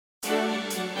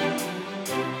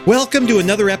Welcome to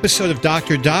another episode of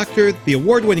Dr. Doctor, the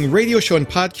award-winning radio show and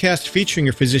podcast featuring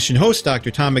your physician host, Dr.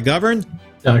 Tom McGovern.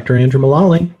 Dr. Andrew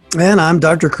Mullally. And I'm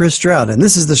Dr. Chris Stroud, and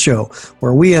this is the show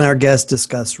where we and our guests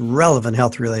discuss relevant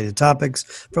health-related topics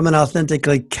from an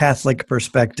authentically Catholic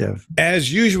perspective.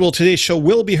 As usual, today's show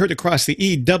will be heard across the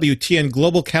EWTN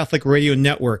Global Catholic Radio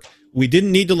Network. We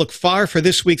didn't need to look far for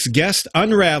this week's guest,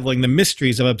 unraveling the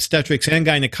mysteries of obstetrics and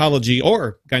gynecology,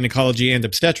 or gynecology and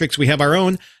obstetrics. We have our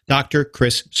own Dr.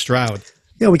 Chris Stroud.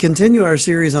 Yeah, we continue our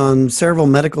series on several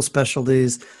medical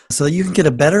specialties so that you can get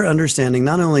a better understanding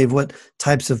not only of what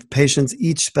types of patients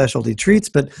each specialty treats,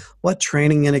 but what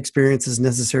training and experience is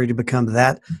necessary to become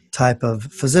that type of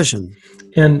physician.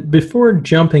 And before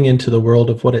jumping into the world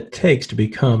of what it takes to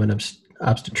become an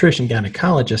obstetrician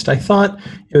gynecologist, I thought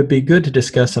it would be good to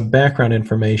discuss some background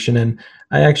information. And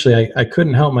I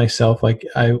couldn't help myself. Like,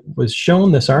 I was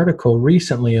shown this article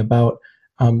recently about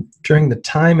during the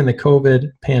time in the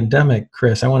COVID pandemic.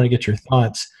 Chris, I want to get your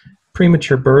thoughts.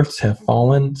 Premature births have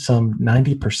fallen some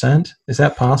 90%. Is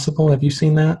that possible? Have you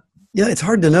seen that? Yeah, it's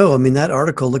hard to know. I mean, that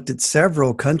article looked at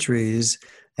several countries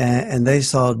and they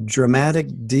saw dramatic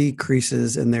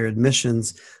decreases in their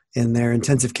admissions in their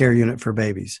intensive care unit for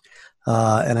babies.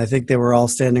 And I think they were all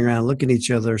standing around looking at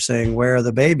each other saying, where are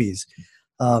the babies?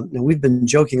 And we've been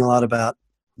joking a lot about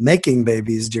making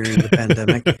babies during the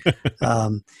pandemic.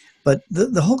 But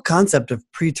the whole concept of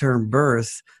preterm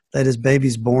birth, that is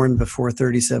babies born before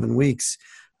 37 weeks,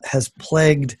 has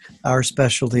plagued our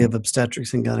specialty of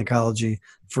obstetrics and gynecology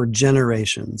for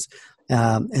generations.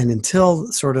 And until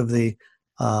sort of the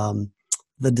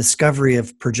discovery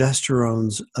of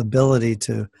progesterone's ability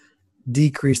to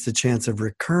decrease the chance of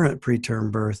recurrent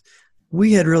preterm birth,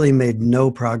 we had really made no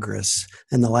progress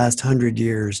in the last 100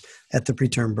 years at the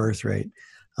preterm birth rate.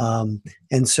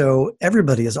 And so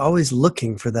everybody is always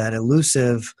looking for that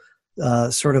elusive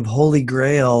sort of holy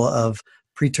grail of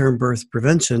preterm birth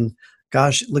prevention.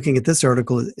 Gosh, looking at this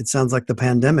article, it sounds like the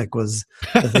pandemic was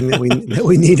the thing that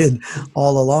we needed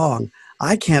all along.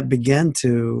 I can't begin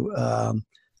to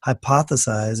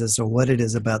hypothesize as to what it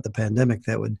is about the pandemic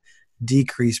that would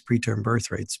decrease preterm birth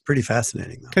rates. Pretty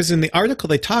fascinating, though. Because in the article,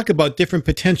 they talk about different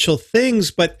potential things,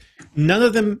 but none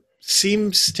of them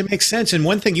seems to make sense. And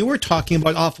one thing you were talking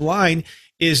about offline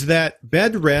is that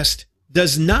bed rest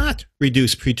does not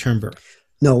reduce preterm birth.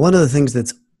 No, one of the things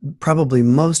that's probably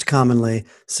most commonly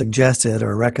suggested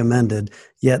or recommended,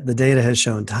 yet the data has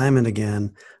shown time and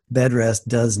again, bed rest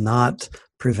does not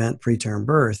prevent preterm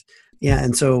birth. Yeah,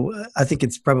 and so I think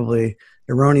it's probably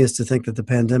erroneous to think that the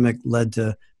pandemic led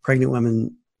to pregnant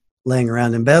women laying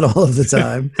around in bed all of the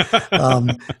time.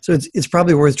 So it's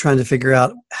probably worth trying to figure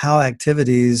out how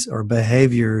activities or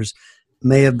behaviors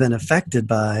may have been affected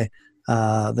by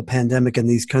the pandemic in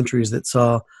these countries that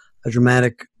saw a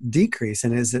dramatic decrease.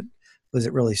 And was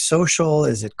it really social?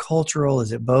 Is it cultural?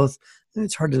 Is it both?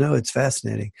 It's hard to know. It's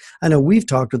fascinating. I know we've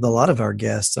talked with a lot of our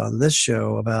guests on this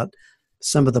show about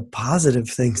some of the positive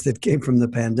things that came from the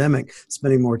pandemic,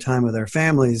 spending more time with our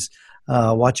families,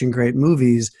 watching great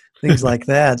movies, things like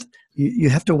that. You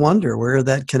have to wonder where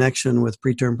that connection with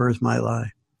preterm birth might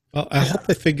lie. Well, I hope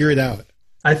they figure it out.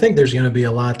 I think there's going to be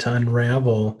a lot to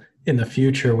unravel in the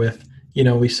future with,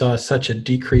 we saw such a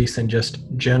decrease in just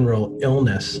general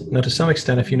illness. Now, to some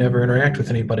extent, if you never interact with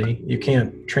anybody, you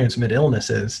can't transmit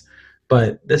illnesses.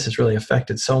 But this has really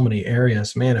affected so many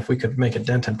areas. Man, if we could make a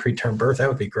dent in preterm birth, that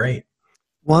would be great.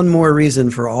 One more reason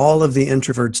for all of the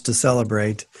introverts to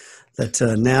celebrate that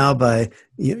now by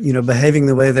behaving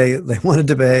the way they wanted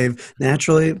to behave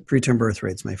naturally, preterm birth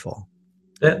rates may fall.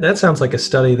 That sounds like a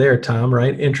study there, Tom,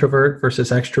 right? Introvert versus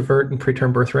extrovert and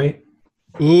preterm birth rate.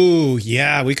 Ooh,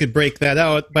 yeah, we could break that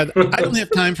out, but I don't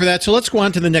have time for that. So let's go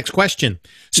on to the next question.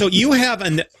 So you have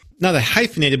not a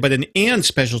hyphenated, but an and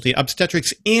specialty,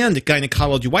 obstetrics and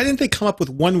gynecology. Why didn't they come up with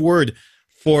one word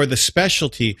for the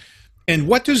specialty? And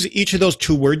what does each of those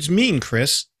two words mean,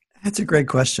 Chris? That's a great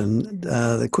question.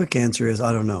 The quick answer is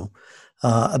I don't know.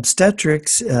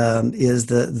 Obstetrics is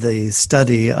the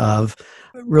study of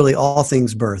really all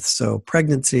things birth. So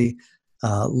pregnancy,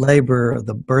 labor,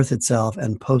 the birth itself,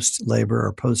 and post-labor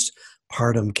or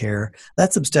postpartum care.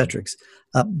 That's obstetrics.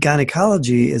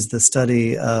 Gynecology is the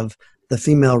study of the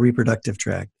female reproductive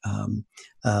tract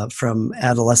from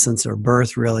adolescence or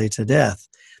birth really to death.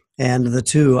 And the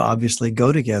two obviously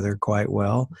go together quite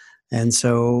well. And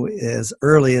so as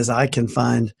early as I can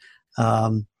find,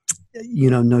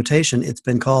 notation, it's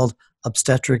been called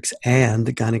obstetrics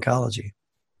and gynecology.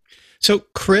 So,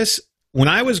 Chris, when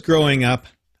I was growing up,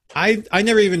 I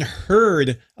never even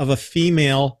heard of a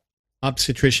female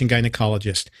obstetrician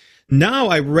gynecologist. Now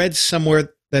I read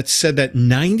somewhere that said that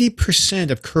 90%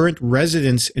 of current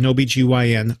residents in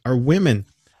OBGYN are women.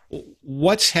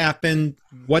 What's happened?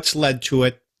 What's led to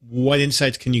it? What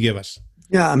insights can you give us?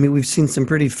 Yeah, I mean, we've seen some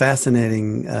pretty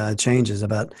fascinating changes.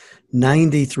 About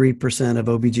 93% of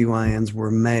OBGYNs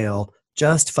were male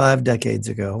just 5 decades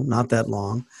ago, not that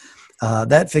long.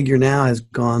 That figure now has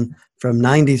gone from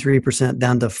 93%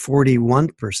 down to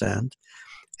 41%.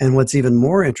 And what's even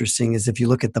more interesting is if you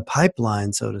look at the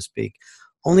pipeline, so to speak,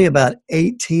 only about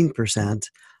 18%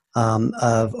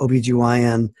 of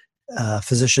OBGYN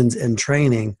physicians in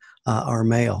training are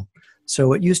male. So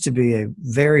what used to be a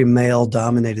very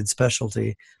male-dominated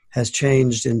specialty has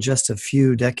changed in just a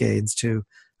few decades to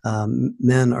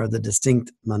men are the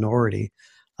distinct minority.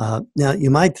 Now, you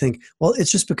might think, well,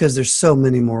 it's just because there's so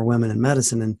many more women in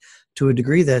medicine, and to a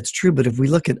degree that's true, but if we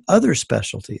look at other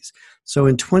specialties, so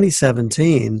in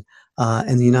 2017,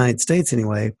 in the United States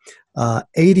anyway,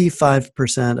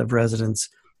 85% of residents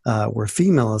were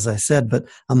female, as I said, but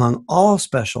among all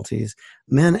specialties,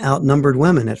 men outnumbered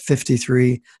women at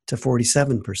 53 to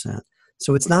 47%.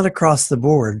 So it's not across the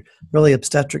board. Really,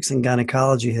 obstetrics and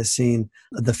gynecology has seen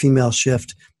the female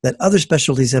shift that other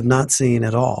specialties have not seen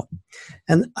at all.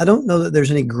 And I don't know that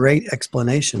there's any great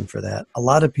explanation for that. A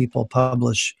lot of people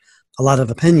publish a lot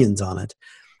of opinions on it.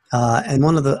 And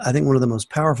I think one of the most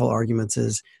powerful arguments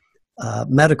is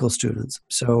medical students.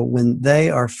 So when they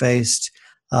are faced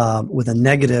with a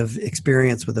negative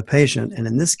experience with a patient, and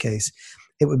in this case,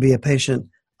 it would be a patient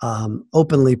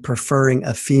openly preferring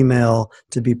a female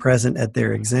to be present at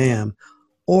their exam,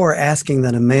 or asking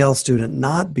that a male student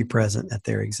not be present at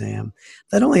their exam.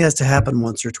 That only has to happen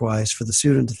once or twice for the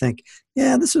student to think,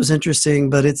 yeah, this was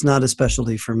interesting, but it's not a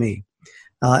specialty for me.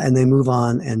 And they move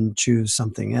on and choose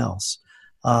something else.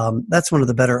 That's one of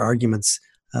the better arguments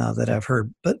that I've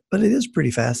heard, but it is pretty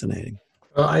fascinating.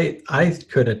 Well, I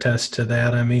could attest to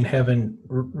that. I mean, having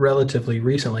relatively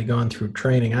recently gone through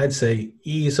training, I'd say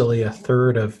easily a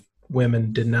third of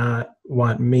women did not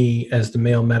want me as the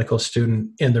male medical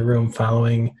student in the room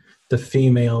following the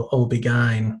female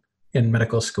OB-GYN in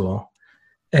medical school.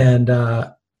 And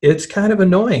it's kind of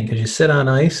annoying because you sit on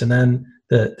ice and then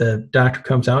the doctor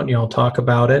comes out and you all talk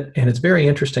about it. And it's very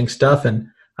interesting stuff. And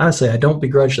honestly, I don't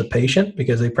begrudge the patient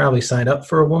because they probably signed up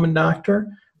for a woman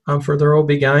doctor for their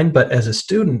OB-GYN. But as a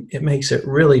student, it makes it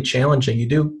really challenging. You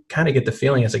do kind of get the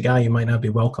feeling as a guy you might not be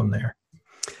welcome there.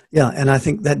 Yeah, and I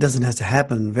think that doesn't have to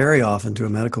happen very often to a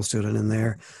medical student, and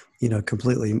they're,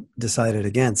 completely decided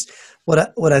against.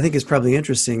 What I think is probably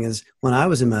interesting is when I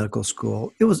was in medical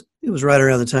school, it was right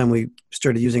around the time we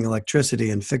started using electricity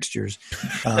and fixtures.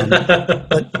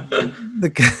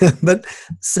 But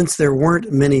since there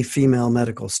weren't many female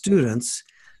medical students,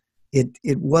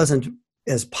 it wasn't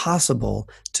as possible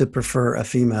to prefer a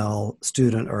female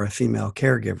student or a female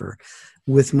caregiver.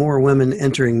 With more women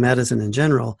entering medicine in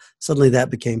general, suddenly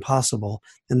that became possible.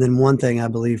 And then one thing I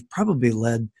believe probably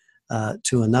led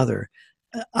to another.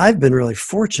 I've been really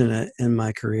fortunate in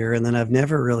my career, and then I've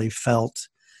never really felt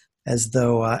as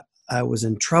though I was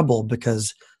in trouble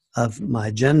because of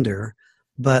my gender,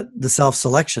 but the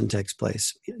self-selection takes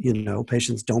place.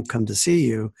 Patients don't come to see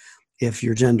you if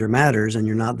your gender matters and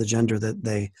you're not the gender that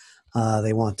they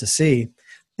want to see.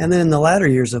 And then in the latter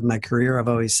years of my career, I've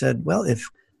always said, well, if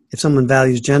someone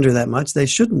values gender that much, they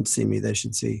shouldn't see me. They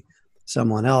should see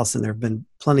someone else. And there have been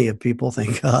plenty of people,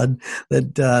 thank God,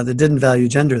 that didn't value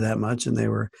gender that much, and they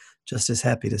were just as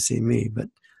happy to see me. But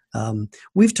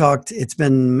we've talked, it's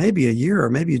been maybe a year or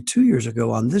maybe 2 years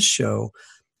ago on this show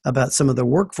about some of the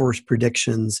workforce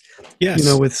predictions,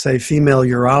 yes. With, say, female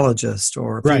urologists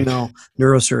or female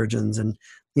neurosurgeons. And,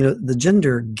 the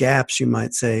gender gaps, you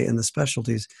might say, in the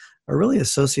specialties are really a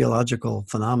sociological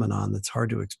phenomenon that's hard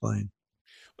to explain.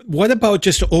 What about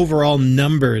just overall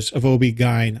numbers of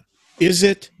OB-GYN? Is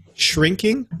it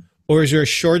shrinking, or is there a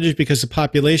shortage because the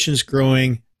population is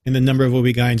growing and the number of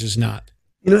OB-GYNs is not?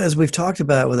 As we've talked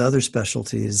about with other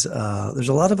specialties, there's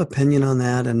a lot of opinion on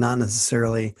that and not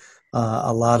necessarily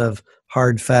a lot of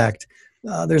hard fact.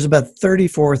 There's about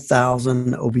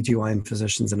 34,000 OB/GYN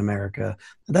physicians in America.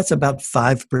 That's about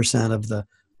 5% of the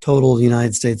total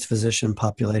United States physician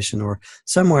population, or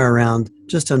somewhere around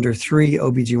just under 3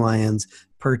 OB/GYNs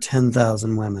per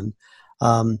 10,000 women.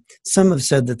 Some have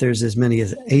said that there's as many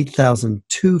as 8,000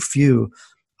 too few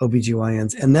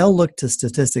OB/GYNs, and they'll look to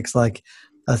statistics like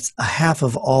a half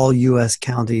of all U.S.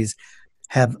 counties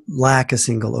lack a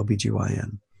single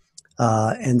OB/GYN.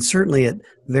 And certainly at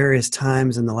various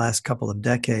times in the last couple of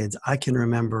decades, I can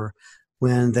remember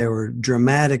when there were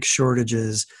dramatic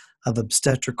shortages of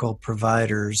obstetrical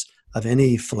providers of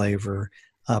any flavor,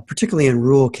 particularly in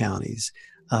rural counties,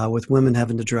 with women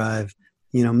having to drive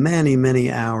many,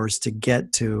 many hours to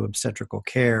get to obstetrical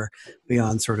care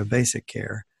beyond sort of basic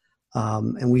care.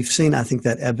 And we've seen, I think,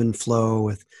 that ebb and flow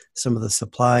with some of the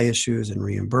supply issues and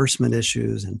reimbursement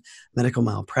issues and medical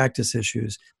malpractice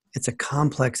issues. It's a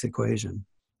complex equation.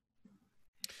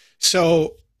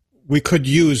 So we could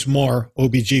use more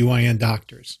OBGYN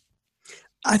doctors.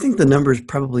 I think the numbers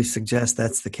probably suggest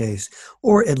that's the case,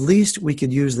 or at least we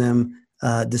could use them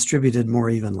distributed more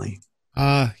evenly.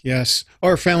 Yes.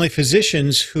 Or family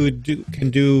physicians who can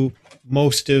do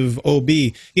most of OB.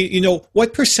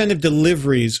 What percent of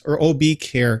deliveries or OB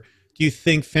care do you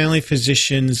think family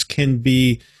physicians can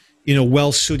be,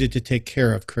 well suited to take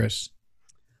care of, Chris?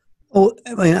 Oh,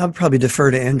 I'll probably defer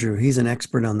to Andrew. He's an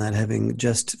expert on that, having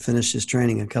just finished his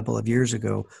training a couple of years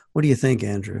ago. What do you think,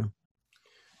 Andrew?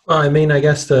 Well, I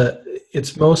guess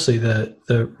it's mostly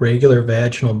the regular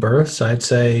vaginal births. I'd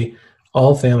say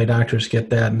all family doctors get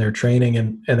that in their training,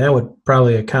 and that would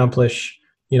probably accomplish,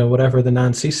 whatever the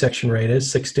non-C-section rate is,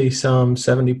 60-some,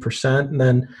 70%. And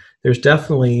then there's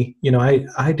definitely,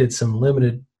 I did some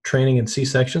limited training in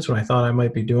C-sections when I thought I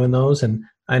might be doing those. And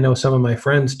I know some of my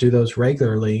friends do those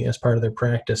regularly as part of their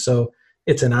practice. So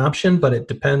it's an option, but it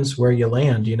depends where you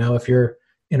land. If you're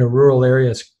in a rural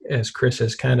area, as Chris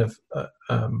has kind of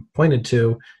pointed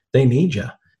to, they need you.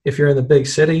 If you're in the big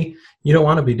city, you don't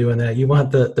want to be doing that. You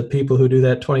want the people who do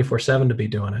that 24/7 to be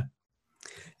doing it.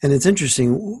 And it's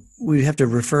interesting. We have to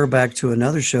refer back to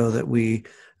another show that we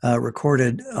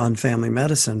recorded on family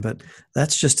medicine, but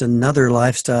that's just another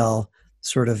lifestyle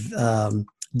sort of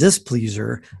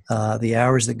displeaser. The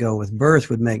hours that go with birth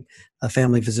would make a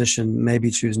family physician maybe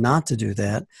choose not to do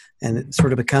that. And it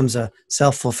sort of becomes a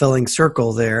self-fulfilling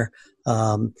circle there.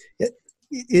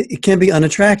 It can be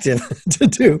unattractive to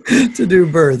do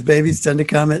birth. Babies tend to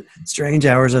come at strange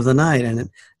hours of the night, and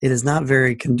it is not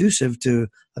very conducive to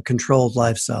a controlled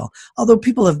lifestyle. Although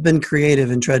people have been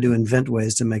creative and tried to invent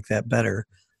ways to make that better.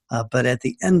 But at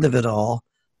the end of it all,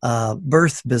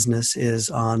 birth business is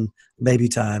on baby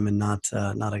time and not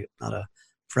a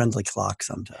friendly clock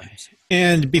sometimes.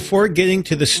 And before getting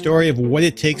to the story of what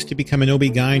it takes to become an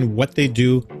OB-GYN, what they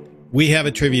do, we have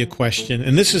a trivia question,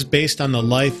 and this is based on the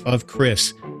life of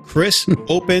Chris. Chris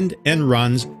opened and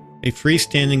runs a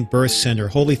freestanding birth center,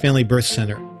 Holy Family Birth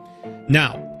Center.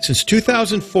 Now, since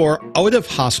 2004,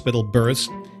 out-of-hospital births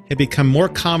have become more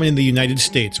common in the United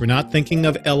States. We're not thinking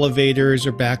of elevators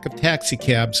or back of taxi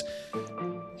cabs.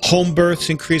 Home births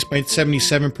increased by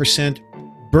 77%.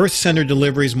 Birth center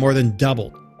deliveries more than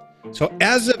doubled. So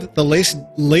as of the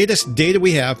latest data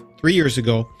we have, 3 years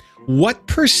ago, what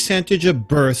percentage of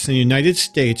births in the United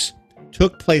States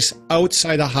took place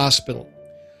outside a hospital?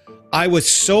 I was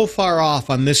so far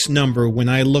off on this number when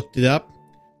I looked it up.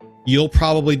 You'll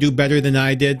probably do better than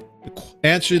I did. The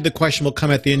answer to the question will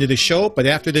come at the end of the show, but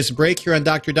after this break here on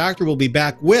Dr. Doctor, we'll be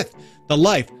back with the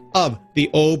life of the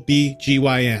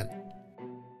OB-GYN.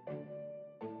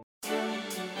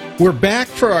 We're back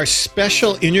for our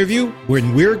special interview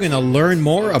when we're going to learn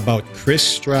more about Chris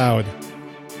Stroud.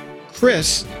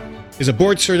 Chris is a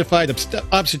board-certified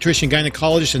obstetrician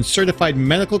gynecologist and certified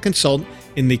medical consultant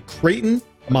in the Creighton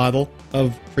model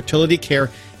of fertility care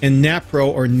and NAPRO,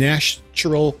 or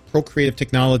Natural Procreative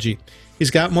Technology. He's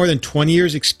got more than 20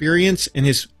 years experience, and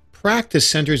his practice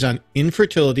centers on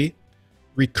infertility,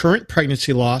 recurrent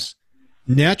pregnancy loss,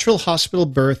 natural hospital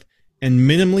birth, and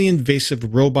minimally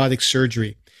invasive robotic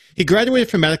surgery. He graduated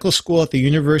from medical school at the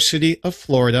University of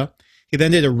Florida. He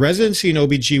then did a residency in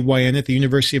OB-GYN at the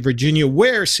University of Virginia,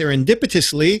 where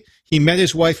serendipitously he met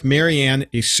his wife, Marianne,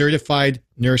 a certified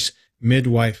nurse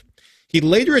midwife. He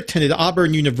later attended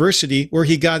Auburn University, where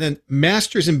he got a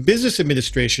master's in business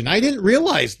administration. I didn't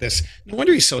realize this. No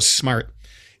wonder he's so smart.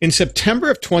 In September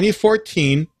of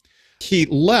 2014, he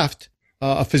left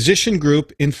a physician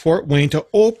group in Fort Wayne to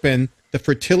open the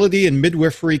Fertility and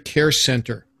Midwifery Care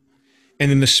Center.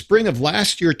 And in the spring of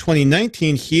last year,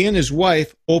 2019, he and his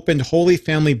wife opened Holy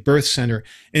Family Birth Center.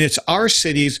 And it's our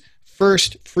city's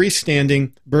first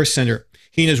freestanding birth center.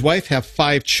 He and his wife have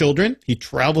 5 children. He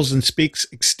travels and speaks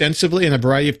extensively on a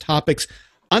variety of topics,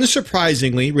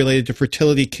 unsurprisingly related to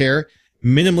fertility care,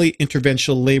 minimally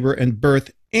interventional labor and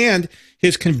birth, and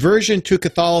his conversion to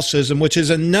Catholicism, which is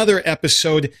another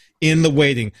episode in the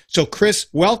waiting. So, Chris,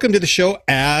 welcome to the show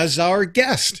as our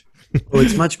guest. Well,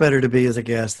 it's much better to be as a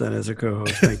guest than as a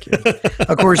co-host. Thank you.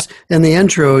 Of course, in the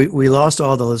intro, we lost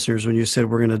all the listeners when you said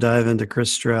we're going to dive into Chris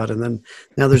Stroud, and then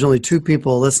now there's only 2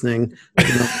 people listening.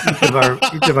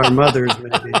 Each of our mothers,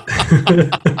 maybe.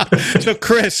 So,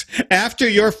 Chris, after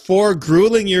your 4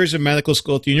 grueling years of medical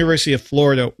school at the University of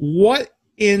Florida, what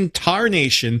in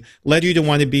tarnation led you to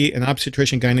want to be an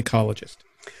obstetrician gynecologist?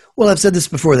 Well, I've said this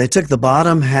before. They took the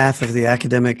bottom half of the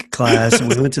academic class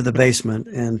and we went to the basement.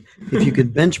 And if you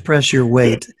could bench press your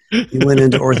weight, you went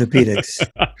into orthopedics.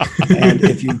 And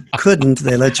if you couldn't,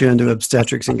 they let you into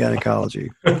obstetrics and gynecology.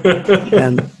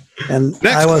 And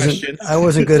I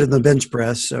wasn't good at the bench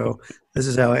press, so this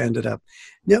is how I ended up.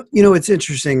 You know, it's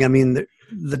interesting. I mean,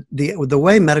 the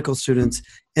way medical students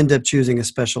end up choosing a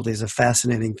specialty is a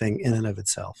fascinating thing in and of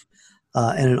itself.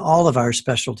 And in all of our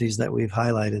specialties that we've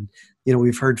highlighted, you know,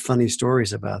 we've heard funny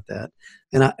stories about that.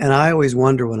 And I always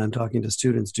wonder when I'm talking to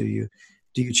students, do you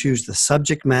choose the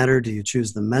subject matter? Do you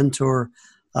choose the mentor?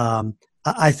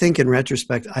 I think in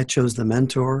retrospect, I chose the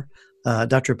mentor.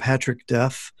 Dr. Patrick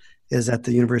Duff is at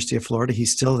the University of Florida.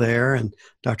 He's still there. And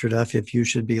Dr. Duff, if you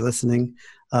should be listening,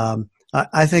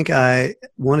 I think I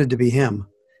wanted to be him.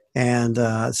 And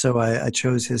so I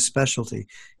chose his specialty.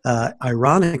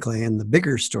 Ironically, in the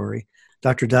bigger story,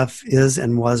 Dr. Duff is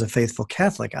and was a faithful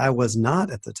Catholic. I was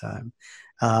not at the time.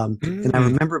 And I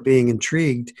remember being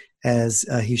intrigued as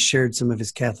he shared some of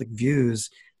his Catholic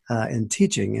views in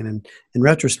teaching. And in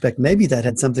retrospect, maybe that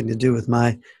had something to do with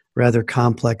my rather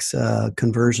complex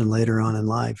conversion later on in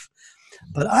life.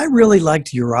 But I really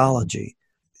liked urology.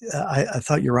 I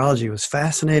thought urology was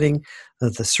fascinating.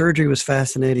 The surgery was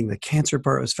fascinating. The cancer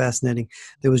part was fascinating.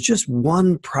 There was just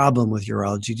one problem with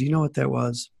urology. Do you know what that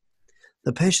was?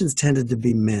 The patients tended to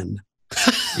be men.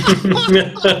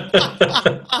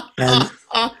 And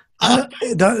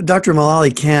Dr.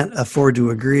 Mullally can't afford to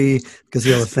agree because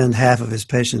he'll offend half of his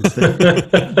patients.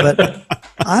 But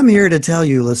I'm here to tell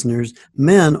you, listeners,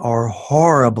 men are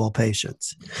horrible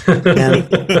patients.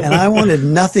 And I wanted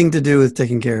nothing to do with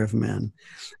taking care of men.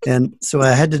 And so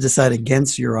I had to decide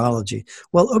against urology.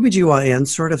 Well, OBGYN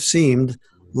sort of seemed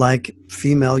like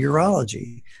female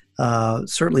urology.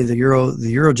 Certainly the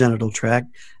urogenital tract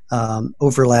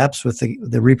overlaps with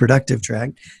the reproductive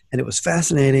tract, and it was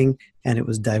fascinating, and it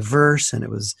was diverse, and it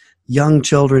was young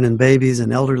children and babies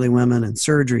and elderly women and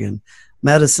surgery and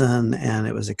medicine, and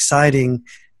it was exciting,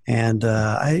 and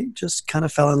I just kind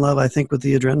of fell in love, I think, with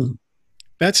the adrenaline.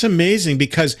 That's amazing,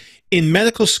 because in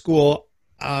medical school,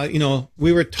 you know,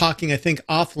 we were talking, I think,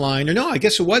 offline, or no, I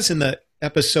guess it was in the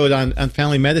episode on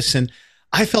family medicine.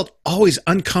 I felt always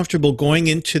uncomfortable going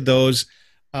into those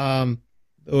well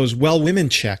women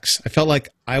checks. I felt like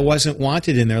I wasn't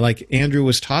wanted in there, like Andrew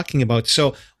was talking about.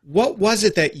 So what was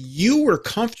it that you were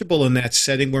comfortable in that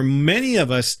setting where many of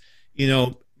us, you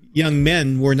know, young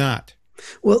men were not?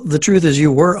 Well, the truth is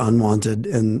you were unwanted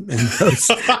in those.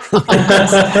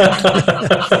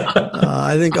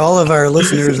 I think all of our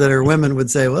listeners that are women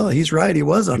would say, well, he's right, he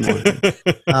was unwanted.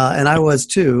 And I was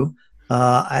too.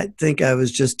 I think I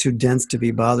was just too dense to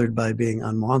be bothered by being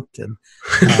unwanted.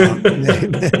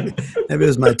 Maybe it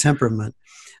was my temperament.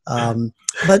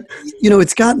 But, you know,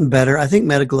 it's gotten better. I think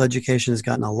medical education has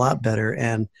gotten a lot better.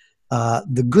 And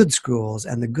the good schools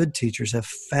and the good teachers have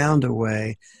found a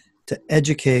way to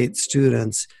educate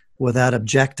students without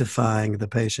objectifying the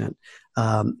patient.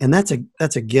 And that's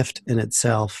a gift in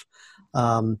itself.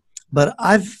 But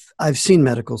I've seen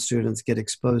medical students get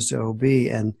exposed to OB,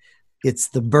 and it's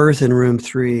the birth in room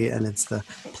 3 and it's the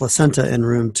placenta in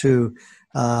room 2.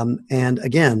 And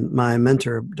again, my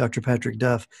mentor, Dr. Patrick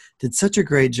Duff, did such a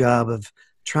great job of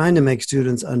trying to make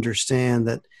students understand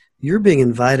that you're being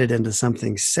invited into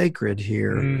something sacred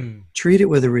here. Treat it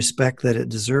with the respect that it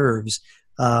deserves.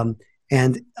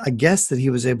 And I guess that he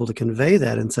was able to convey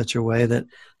that in such a way that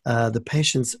the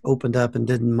patients opened up and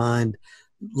didn't mind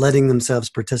letting themselves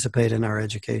participate in our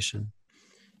education.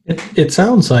 It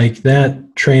sounds like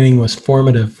that training was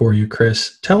formative for you,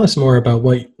 Chris. Tell us more about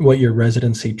what your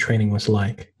residency training was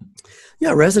like.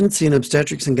 Yeah, residency in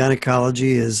obstetrics and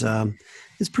gynecology is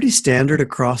pretty standard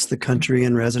across the country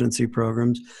in residency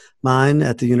programs. Mine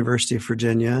at the University of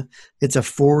Virginia, it's a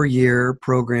 4-year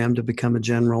program to become a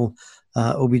general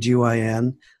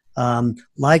OBGYN.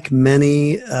 Like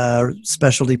many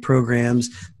specialty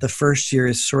programs, the first year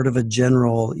is sort of a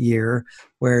general year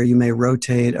where you may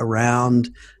rotate around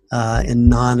in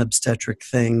non-obstetric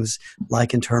things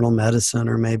like internal medicine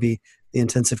or maybe the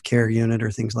intensive care unit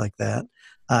or things like that.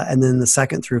 And then the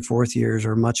 2nd through 4th years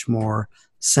are much more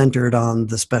centered on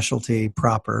the specialty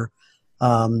proper.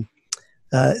 So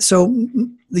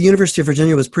the University of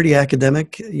Virginia was pretty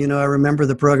academic. You know, I remember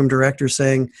the program director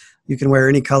saying, you can wear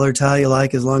any color tie you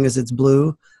like as long as it's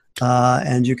blue,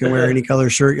 and you can wear any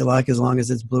color shirt you like as long as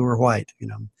it's blue or white, you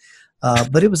know.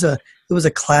 But it was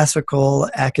a classical,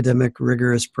 academic,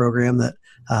 rigorous program that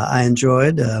I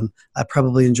enjoyed. I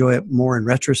probably enjoy it more in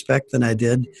retrospect than I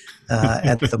did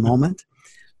at the moment.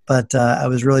 But I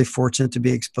was really fortunate to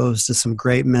be exposed to some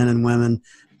great men and women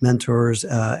mentors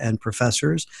and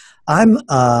professors. I'm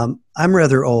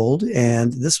rather old,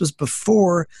 and this was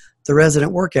before the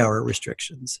resident work hour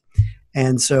restrictions.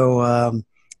 And so,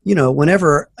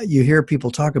 whenever you hear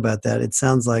people talk about that, it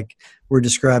sounds like we're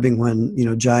describing when,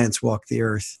 giants walk the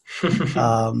earth.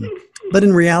 But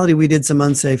in reality, we did some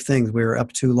unsafe things. We were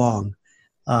up too long.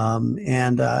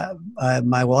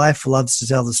 My wife loves to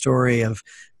tell the story of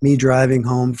me driving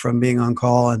home from being on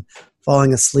call and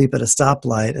falling asleep at a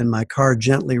stoplight, and my car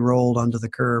gently rolled onto the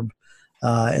curb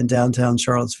in downtown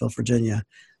Charlottesville, Virginia.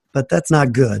 But that's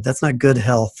not good. That's not good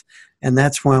health. And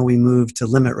that's why we moved to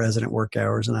limit resident work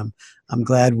hours. And I'm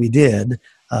glad we did.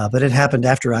 But it happened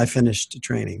after I finished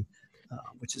training,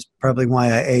 which is probably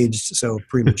why I aged so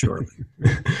prematurely.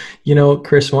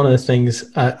 Chris, one of the things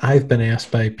I've been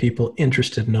asked by people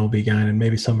interested in OB-GYN, and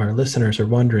maybe some of our listeners are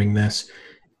wondering this,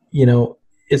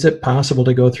 is it possible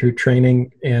to go through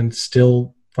training and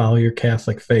still follow your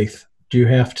Catholic faith? Do you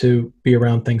have to be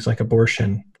around things like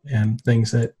abortion and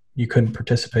things that you couldn't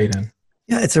participate in?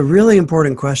 Yeah, it's a really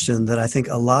important question that I think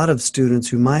a lot of students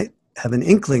who might have an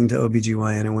inkling to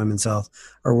OB-GYN and women's health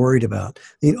are worried about.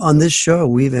 On this show,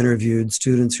 we've interviewed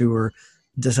students who were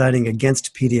deciding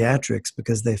against pediatrics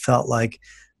because they felt like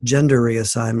gender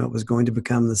reassignment was going to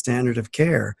become the standard of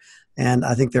care. And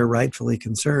I think they're rightfully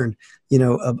concerned.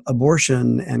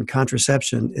 Abortion and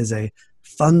contraception is a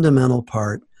fundamental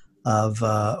part of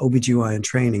OB-GYN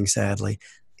training, sadly,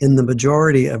 in the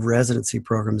majority of residency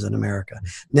programs in America.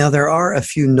 Now, there are a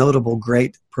few notable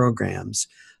great programs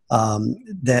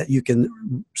that you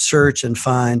can search and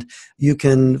find. You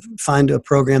can find a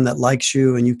program that likes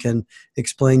you, and you can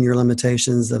explain your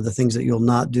limitations of the things that you'll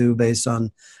not do based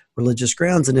on religious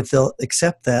grounds. And if they'll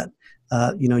accept that,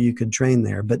 you could train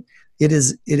there. But it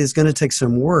is going to take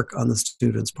some work on the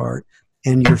student's part,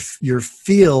 and your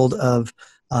field of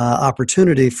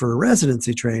opportunity for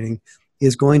residency training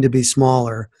is going to be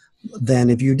smaller than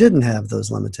if you didn't have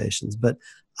those limitations. But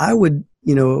I would,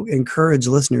 encourage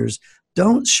listeners,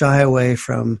 don't shy away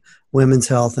from women's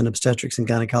health and obstetrics and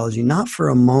gynecology, not for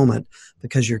a moment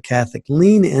because you're Catholic.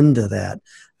 Lean into that,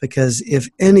 because if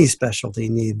any specialty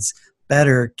needs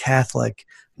better Catholic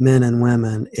men and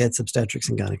women, it's obstetrics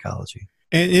and gynecology.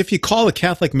 And if you call the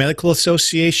Catholic Medical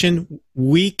Association,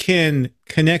 we can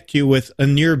connect you with a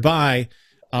nearby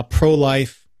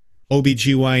pro-life,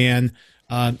 OB-GYN,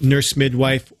 nurse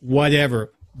midwife,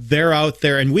 whatever. They're out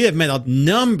there. And we have met a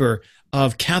number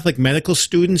of Catholic medical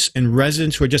students and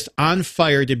residents who are just on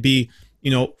fire to be,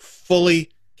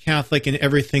 fully Catholic in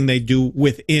everything they do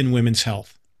within women's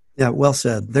health. Yeah, well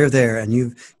said. They're there, and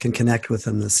you can connect with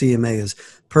them. The CMA is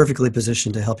perfectly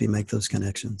positioned to help you make those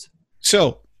connections.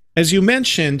 So, as you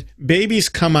mentioned, babies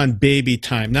come on baby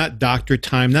time, not doctor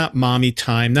time, not mommy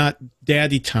time, not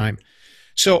daddy time.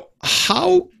 So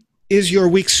how is your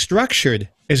week structured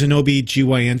as an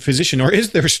OB-GYN physician, or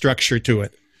is there structure to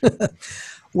it?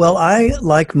 Well, I,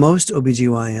 like most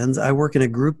OB-GYNs, I work in a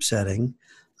group setting,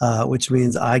 which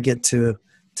means I get to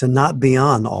not be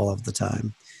on all of the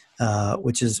time,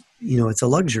 which is, it's a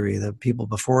luxury. The people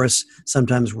before us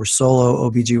sometimes were solo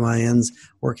OB-GYNs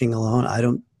working alone. I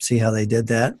don't see how they did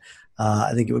that.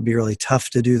 I think it would be really tough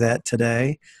to do that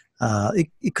today.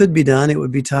 It could be done. It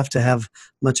would be tough to have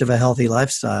much of a healthy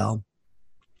lifestyle.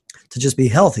 To just be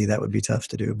healthy, that would be tough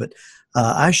to do. But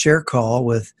I share call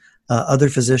with other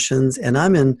physicians, and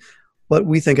I'm in what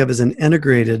we think of as an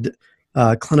integrated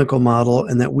clinical model,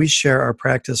 and that we share our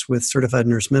practice with certified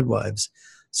nurse midwives.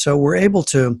 So we're able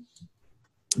to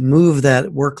move that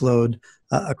workload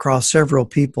across several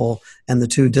people and the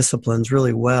two disciplines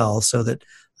really well, so that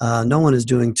no one is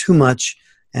doing too much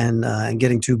and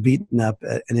getting too beaten up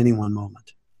at any one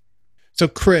moment. So,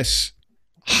 Chris,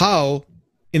 how,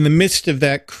 in the midst of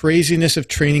that craziness of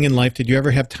training in life, did you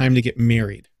ever have time to get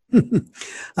married?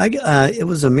 It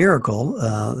was a miracle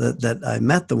that I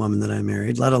met the woman that I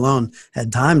married, let alone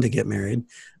had time to get married.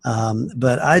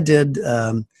 But I did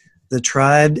the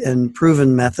tried and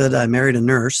proven method. I married a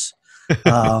nurse,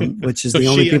 which is So the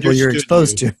only people you're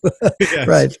exposed to. Yes.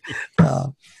 Right.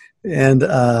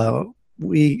 And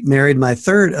we married my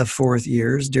third of 4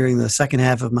 years during the second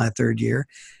half of my third year.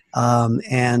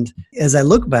 And as I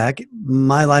look back,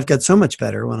 my life got so much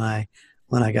better when I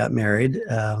got married,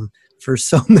 for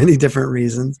so many different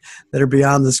reasons that are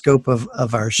beyond the scope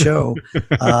of our show.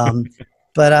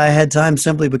 But I had time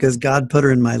simply because God put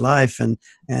her in my life,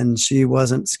 and she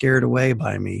wasn't scared away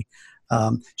by me.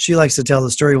 She likes to tell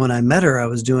the story. When I met her, I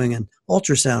was doing an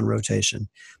ultrasound rotation.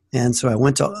 And so I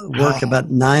went to work about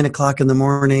 9 o'clock in the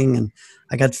morning, and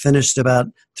I got finished about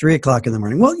 3 o'clock in the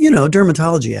morning. Well,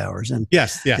 dermatology hours. And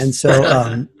Yes. And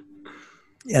so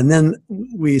And then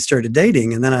we started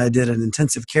dating, and then I did an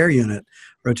intensive care unit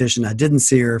rotation. I didn't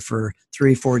see her for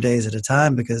 3-4 days at a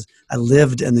time because I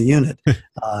lived in the unit.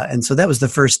 And so that was the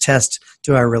first test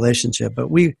to our relationship. But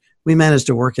we managed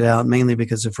to work it out mainly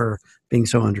because of her being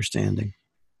so understanding.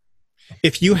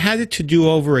 If you had it to do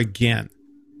over again,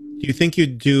 do you think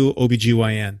you'd do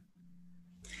OBGYN?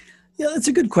 Yeah, that's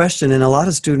a good question. And a lot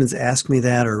of students ask me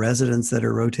that, or residents that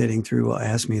are rotating through will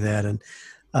ask me that. And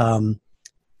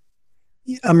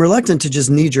I'm reluctant to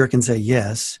just knee jerk and say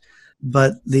yes,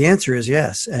 but the answer is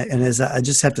yes. And as I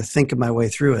just have to think of my way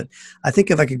through it. I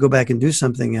think if I could go back and do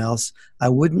something else, I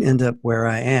wouldn't end up where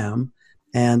I am.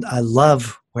 And I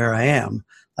love where I am.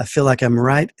 I feel like I'm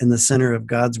right in the center of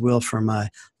God's will for my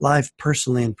life,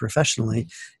 personally and professionally.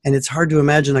 And it's hard to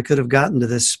imagine I could have gotten to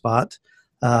this spot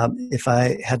if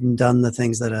I hadn't done the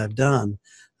things that I've done.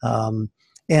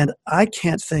 And I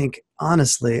can't think,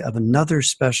 honestly, of another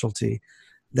specialty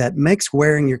that makes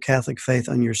wearing your Catholic faith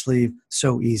on your sleeve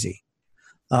so easy.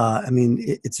 I mean,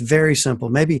 it's very simple.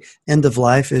 Maybe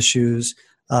end-of-life issues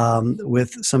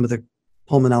with some of the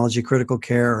pulmonology, critical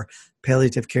care, or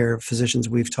palliative care physicians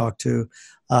we've talked to.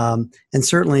 And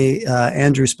certainly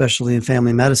Andrew's specialty in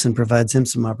family medicine provides him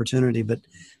some opportunity. But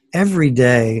every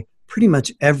day, pretty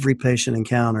much every patient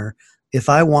encounter, if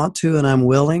I want to and I'm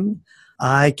willing,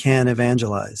 I can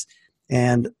evangelize.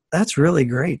 And that's really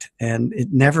great. And it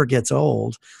never gets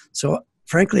old. So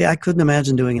frankly, I couldn't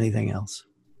imagine doing anything else.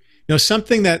 You know,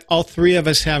 something that all three of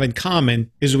us have in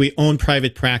common is we own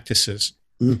private practices.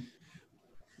 Mm.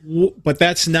 But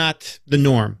that's not the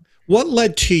norm. What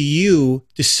led to you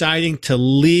deciding to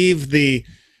leave the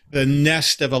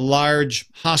nest of a large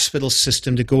hospital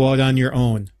system to go out on your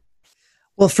own?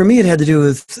 Well, for me, it had to do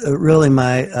with really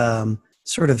my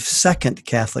sort of second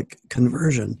Catholic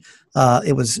conversion.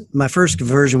 It was my first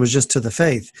conversion was just to the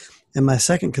faith, and my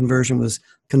second conversion was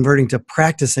converting to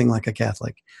practicing like a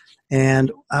Catholic.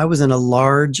 And I was in a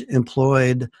large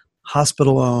employed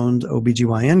hospital-owned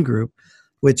OBGYN group,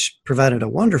 which provided a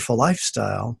wonderful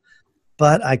lifestyle,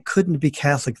 but I couldn't be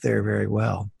Catholic there very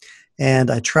well.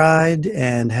 And I tried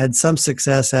and had some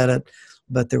success at it,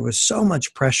 but there was so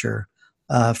much pressure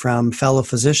from fellow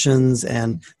physicians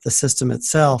and the system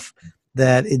itself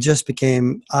that it just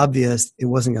became obvious it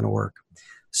wasn't going to work.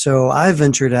 So I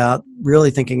ventured out,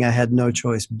 really thinking I had no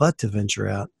choice but to venture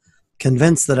out,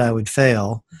 convinced that I would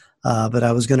fail, but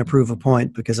I was going to prove a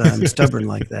point because I'm stubborn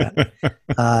like that.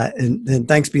 And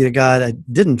thanks be to God, I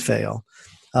didn't fail.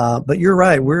 But you're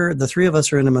right. The three of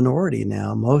us are in a minority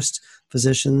now. Most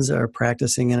physicians are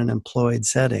practicing in an employed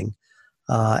setting.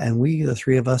 And we, the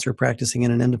three of us, are practicing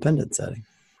in an independent setting.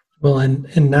 Well,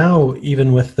 and now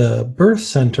even with the birth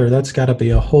center, that's got to be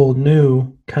a whole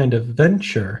new kind of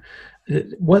venture.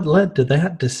 What led to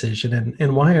that decision,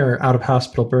 and why are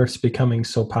out-of-hospital births becoming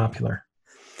so popular?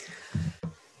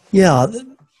 Yeah,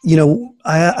 you know,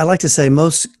 I like to say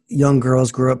most young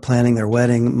girls grew up planning their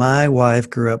wedding. My wife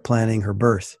grew up planning her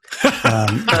birth.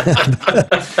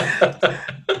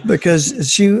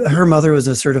 Because her mother was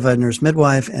a certified nurse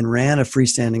midwife and ran a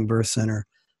freestanding birth center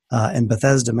in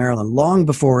Bethesda, Maryland, long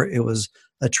before it was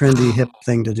a trendy, hip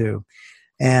thing to do.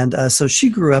 And so she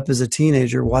grew up as a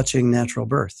teenager watching natural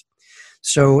birth.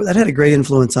 So that had a great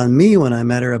influence on me when I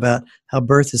met her about how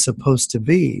birth is supposed to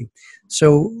be.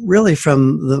 So really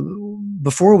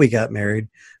before we got married,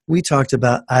 we talked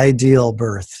about ideal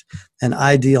birth and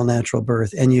ideal natural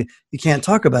birth. And you can't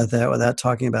talk about that without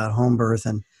talking about home birth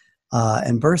and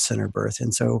birth center birth.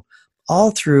 And so all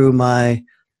through my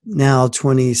now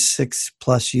 26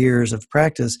 plus years of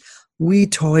practice, we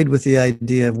toyed with the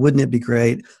idea of wouldn't it be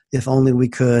great if only we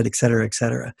could, et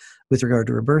cetera, with regard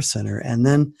to a birth center. And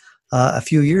then a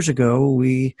few years ago,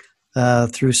 we,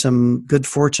 through some good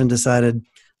fortune, decided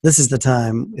this is the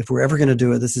time. If we're ever going to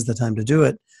do it, this is the time to do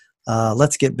it.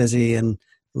 Let's get busy and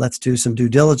let's do some due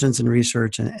diligence and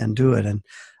research and do it. And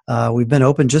we've been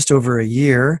open just over a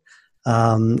year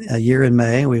in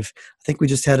May. I think we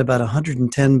just had about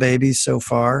 110 babies so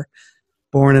far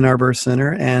born in our birth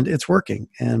center, and it's working.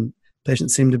 And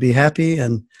patients seem to be happy,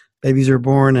 and babies are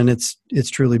born, and it's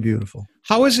truly beautiful.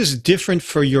 How is this different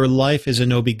for your life as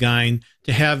an OB-GYN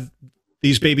to have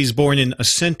these babies born in a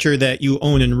center that you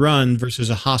own and run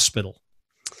versus a hospital?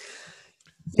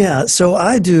 Yeah, so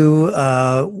I do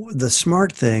the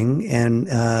smart thing and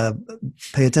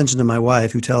pay attention to my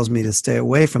wife, who tells me to stay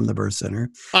away from the birth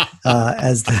center.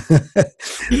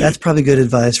 That's probably good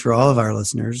advice for all of our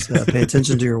listeners. Pay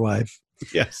attention to your wife.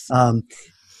 Yes.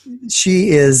 She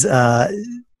is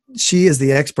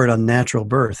the expert on natural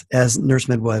birth, as nurse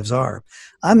midwives are.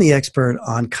 I'm the expert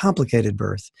on complicated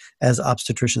birth, as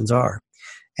obstetricians are.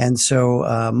 And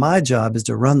so my job is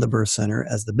to run the birth center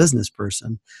as the business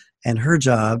person, and her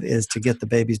job is to get the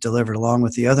babies delivered along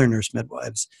with the other nurse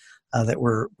midwives that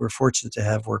we're fortunate to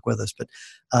have work with us. But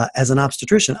as an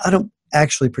obstetrician, I don't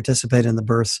actually participate in the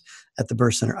births at the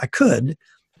birth center. I could,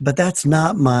 but that's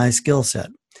not my skill set.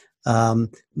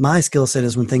 My skill set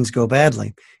is when things go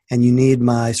badly and you need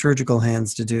my surgical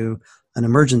hands to do an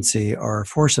emergency or a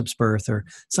forceps birth or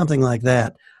something like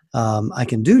that. I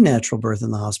can do natural birth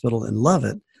in the hospital and love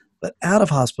it, but out of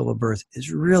hospital birth is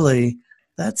really,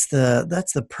 that's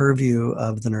the purview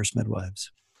of the nurse midwives.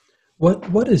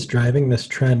 What is driving this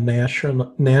trend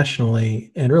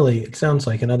nationally, and really it sounds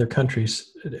like in other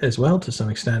countries as well to some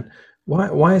extent?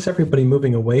 Why is everybody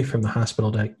moving away from the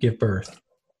hospital to give birth?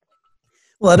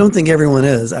 Well, I don't think everyone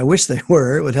is. I wish they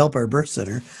were. It would help our birth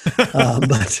center.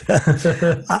 But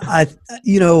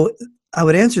I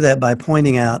would answer that by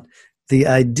pointing out the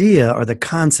idea or the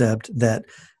concept that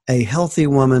a healthy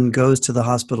woman goes to the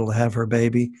hospital to have her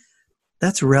baby.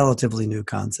 That's a relatively new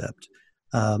concept.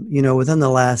 Within the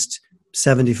last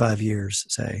 75 years,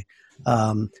 say.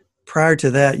 Prior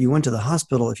to that, you went to the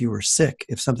hospital if you were sick,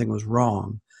 if something was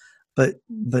wrong. But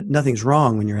nothing's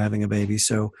wrong when you're having a baby,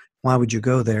 so why would you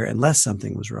go there unless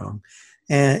something was wrong?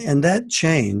 And that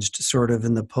changed sort of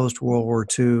in the post-World War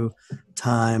II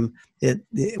time.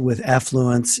 With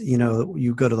affluence,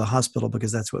 you go to the hospital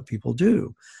because that's what people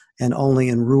do. And only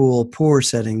in rural, poor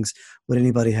settings would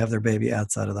anybody have their baby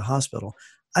outside of the hospital.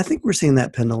 I think we're seeing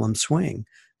that pendulum swing.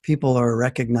 People are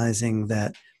recognizing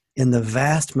that in the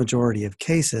vast majority of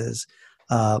cases,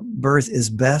 birth is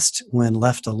best when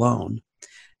left alone.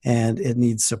 And it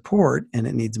needs support and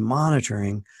it needs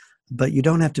monitoring, but you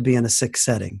don't have to be in a sick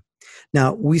setting.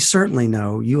 Now, we certainly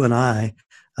know, you and I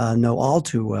know all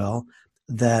too well,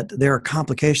 that there are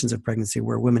complications of pregnancy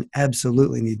where women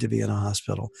absolutely need to be in a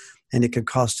hospital. And it could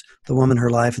cost the woman her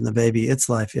life and the baby its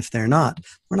life if they're not.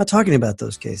 We're not talking about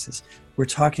those cases. We're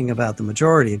talking about the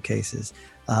majority of cases,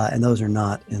 and those are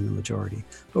not in the majority.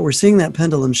 But we're seeing that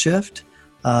pendulum shift,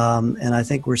 and I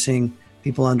think we're seeing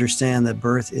people understand that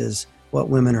birth is what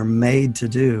women are made to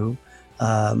do,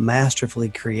 masterfully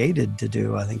created to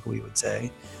do, I think we would say.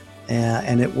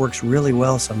 And it works really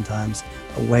well sometimes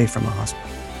away from a hospital.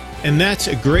 And that's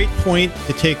a great point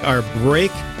to take our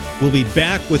break. We'll be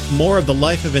back with more of the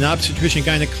life of an obstetrician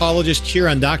gynecologist here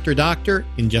on Dr. Doctor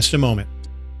in just a moment.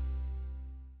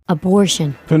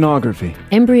 Abortion, pornography,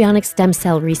 embryonic stem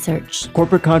cell research,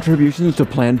 corporate contributions to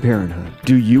Planned Parenthood.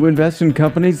 Do you invest in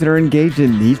companies that are engaged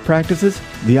in these practices?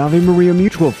 The Ave Maria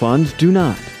mutual funds do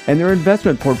not, and their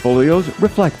investment portfolios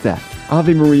reflect that.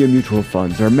 Ave Maria mutual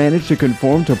funds are managed to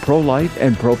conform to pro-life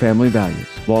and pro-family values.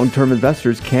 Long-term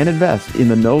investors can invest in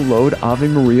the no-load Ave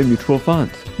Maria mutual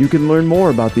funds. You can learn more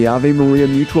about the Ave Maria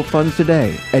mutual funds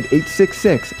today at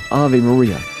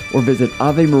 866-AVE-MARIA or visit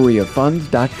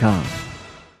AveMariaFunds.com.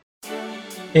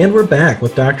 And we're back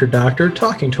with Dr. Doctor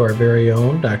talking to our very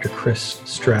own Dr. Chris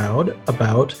Stroud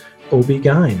about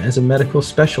OB-GYN as a medical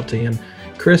specialty. And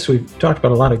Chris, we've talked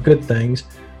about a lot of good things.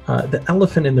 The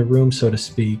elephant in the room, so to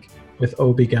speak, with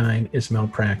OB-GYN is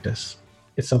malpractice.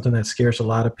 It's something that scares a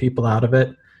lot of people out of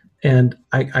it. And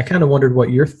I kind of wondered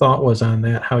what your thought was on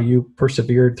that, how you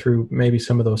persevered through maybe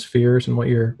some of those fears and what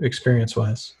your experience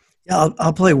was. Yeah,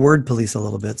 I'll play word police a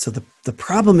little bit. So the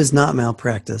problem is not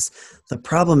malpractice. The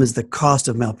problem is the cost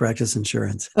of malpractice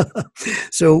insurance.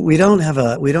 So we don't have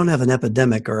an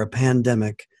epidemic or a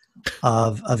pandemic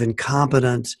of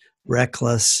incompetent,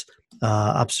 reckless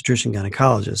obstetrician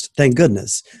gynecologist. Thank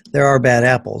goodness. There are bad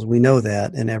apples. We know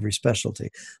that in every specialty.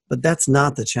 But that's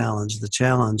not the challenge. The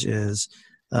challenge is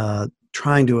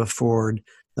trying to afford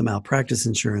the malpractice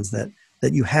insurance that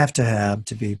you have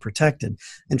to be protected.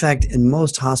 In fact, in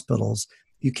most hospitals,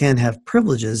 you can't have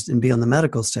privileges and be on the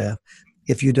medical staff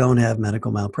if you don't have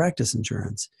medical malpractice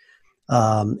insurance.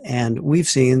 And we've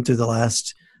seen through the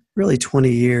last really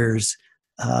 20 years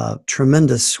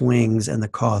tremendous swings in the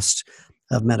cost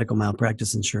of medical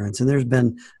malpractice insurance. And there's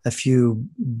been a few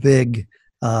big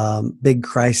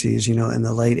crises, in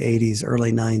the late 80s,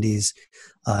 early 90s,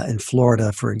 in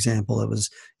Florida, for example. It was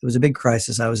a big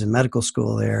crisis. I was in medical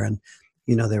school there, and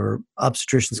there were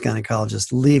obstetricians,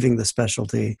 gynecologists leaving the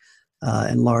specialty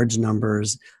in large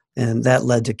numbers, and that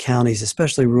led to counties,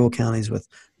 especially rural counties, with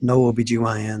no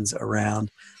OBGYNs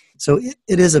around. So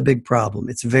it is a big problem.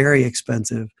 It's very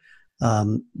expensive.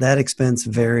 That expense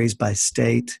varies by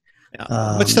state.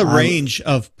 What's the range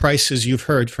of prices you've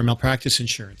heard for malpractice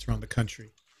insurance around the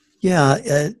country? Yeah,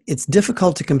 it's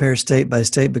difficult to compare state by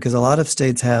state because a lot of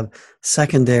states have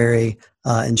secondary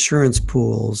insurance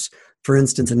pools For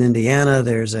instance, in Indiana,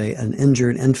 there's an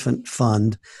injured infant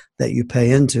fund that you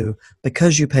pay into.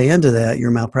 Because you pay into that,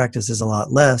 your malpractice is a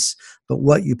lot less, but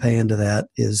what you pay into that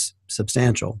is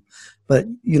substantial. But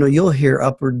you'll hear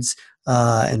upwards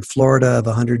in Florida of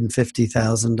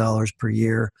 $150,000 per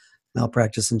year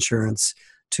malpractice insurance.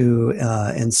 To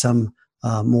in some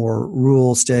more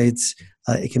rural states,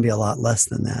 it can be a lot less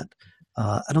than that.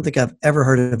 I don't think I've ever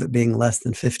heard of it being less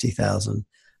than 50,000,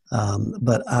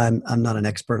 but I'm not an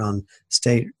expert on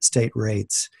state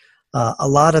rates. A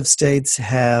lot of states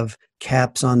have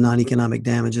caps on non-economic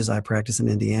damages. I practice in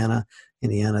Indiana.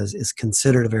 Indiana is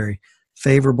considered a very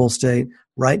favorable state.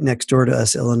 Right next door to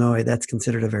us, Illinois, that's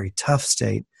considered a very tough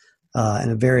state and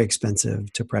a very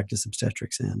expensive to practice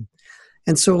obstetrics in.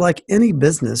 And so, like any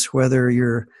business, whether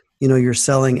you're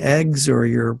selling eggs or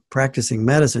you're practicing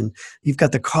medicine, you've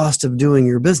got the cost of doing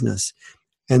your business.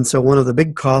 And so one of the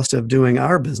big costs of doing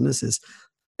our business is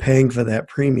paying for that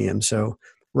premium. So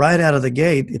right out of the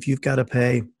gate, if you've got to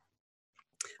pay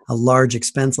a large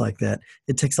expense like that,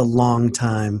 it takes a long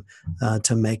time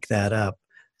to make that up.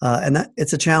 And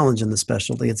it's a challenge in the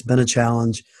specialty. It's been a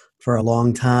challenge for a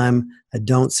long time. I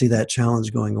don't see that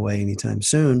challenge going away anytime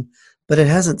soon, but it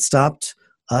hasn't stopped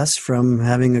us from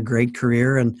having a great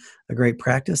career and a great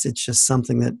practice. It's just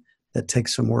something that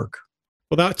takes some work.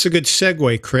 Well, that's a good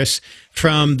segue, Chris,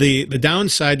 from the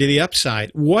downside to the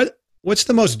upside. What's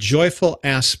the most joyful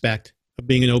aspect of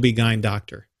being an OB-GYN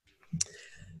doctor?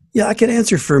 Yeah, I could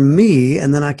answer for me,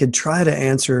 and then I could try to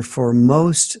answer for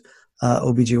most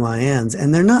OB-GYNs,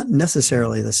 and they're not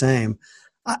necessarily the same.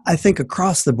 I think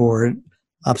across the board,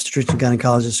 obstetrician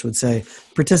gynecologists would say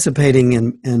participating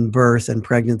in birth and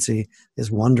pregnancy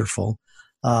is wonderful.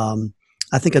 I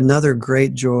think another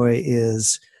great joy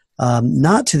is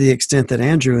not to the extent that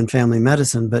Andrew in family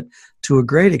medicine, but to a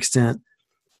great extent,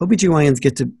 OB-GYNs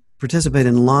get to participate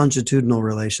in longitudinal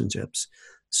relationships.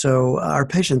 So our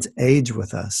patients age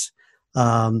with us.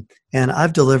 And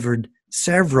I've delivered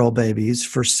several babies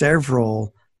for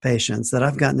several patients that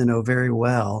I've gotten to know very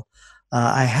well.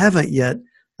 I haven't yet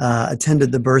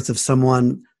attended the birth of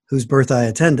someone whose birth I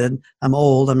attended. I'm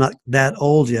old. I'm not that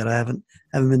old yet. I haven't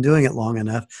been doing it long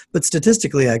enough. But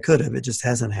statistically, I could have. It just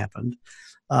hasn't happened.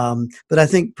 But I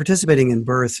think participating in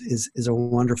birth is a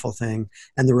wonderful thing,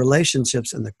 and the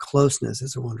relationships and the closeness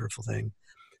is a wonderful thing.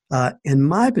 In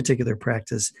my particular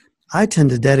practice, I tend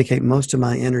to dedicate most of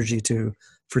my energy to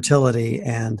fertility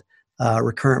and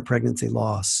recurrent pregnancy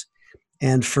loss.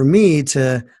 And for me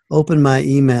to open my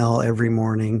email every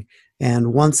morning,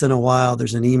 and once in a while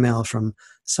there's an email from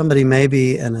somebody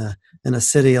maybe in a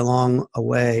city a long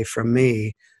way from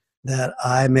me that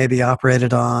I maybe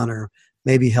operated on or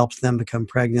maybe helped them become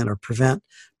pregnant or prevent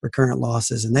recurrent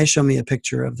losses, and they show me a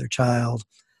picture of their child.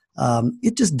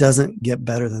 It just doesn't get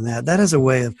better than that. That is a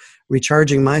way of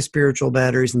recharging my spiritual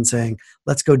batteries and saying,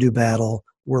 let's go do battle.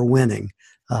 We're winning.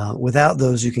 Without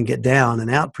those, you can get down and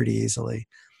out pretty easily.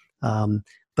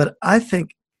 But I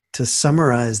think to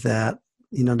summarize that,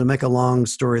 to make a long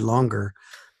story longer,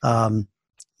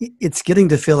 it's getting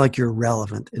to feel like you're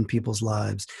relevant in people's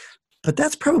lives. But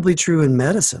that's probably true in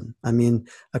medicine. I mean,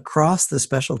 across the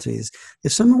specialties,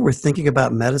 if someone were thinking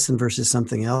about medicine versus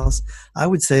something else, I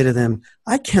would say to them,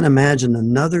 I can't imagine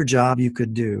another job you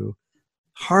could do,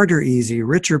 hard or easy,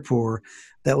 rich or poor,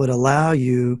 that would allow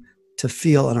you to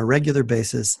feel on a regular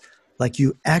basis like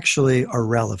you actually are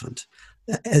relevant.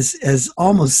 As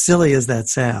almost silly as that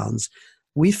sounds,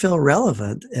 we feel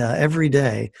relevant every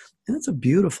day, and it's a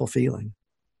beautiful feeling.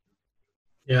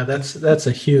 Yeah, that's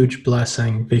a huge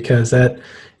blessing, because that,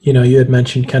 you had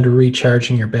mentioned kind of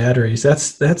recharging your batteries.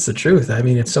 That's the truth. I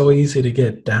mean, it's so easy to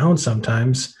get down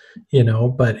sometimes,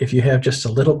 but if you have just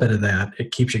a little bit of that,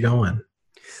 it keeps you going.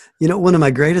 One of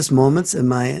my greatest moments in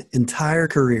my entire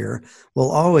career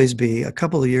will always be a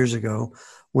couple of years ago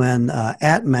when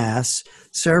at Mass,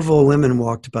 several women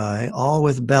walked by, all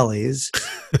with bellies,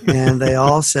 and they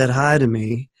all said hi to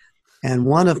me. And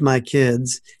one of my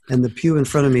kids in the pew in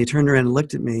front of me turned around and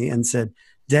looked at me and said,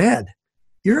 "Dad,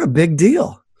 you're a big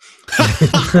deal."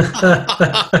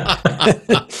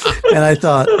 And I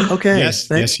thought, okay,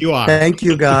 yes, you are. Thank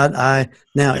you, God.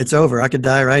 Now it's over. I could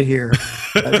die right here.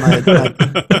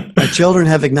 My children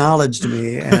have acknowledged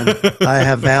me, and I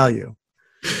have value.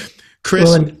 Chris,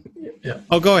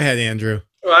 go ahead, Andrew.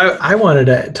 I wanted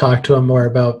to talk to him more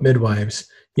about midwives.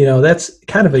 That's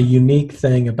kind of a unique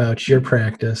thing about your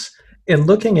practice. And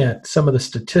looking at some of the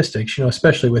statistics,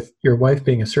 especially with your wife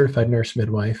being a certified nurse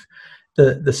midwife,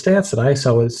 the stats that I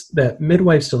saw was that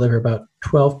midwives deliver about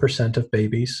 12% of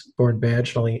babies born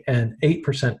vaginally and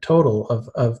 8% total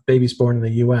of babies born in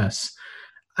the U.S.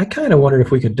 I kind of wondered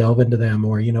if we could delve into that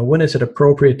more. When is it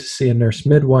appropriate to see a nurse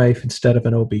midwife instead of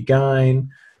an OB-GYN?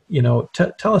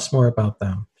 Tell us more about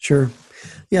them. Sure.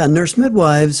 Yeah, nurse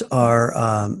midwives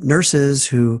are nurses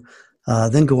who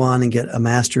then go on and get a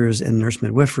master's in nurse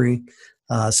midwifery.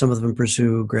 Some of them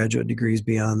pursue graduate degrees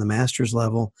beyond the master's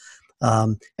level.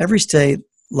 Every state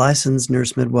licensed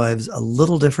nurse midwives a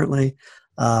little differently.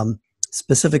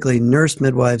 Specifically, nurse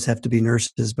midwives have to be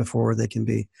nurses before they can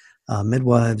be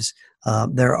midwives.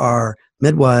 There are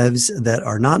midwives that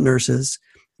are not nurses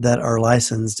that are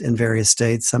licensed in various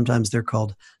states. Sometimes they're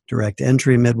called direct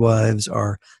entry midwives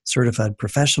or certified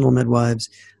professional midwives.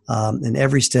 And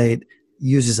every state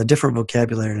uses a different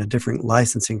vocabulary and a different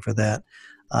licensing for that.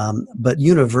 But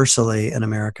universally in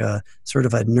America,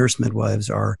 certified nurse midwives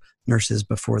are nurses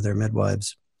before they're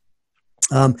midwives.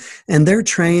 And they're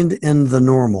trained in the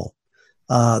normal.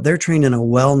 They're trained in a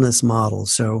wellness model.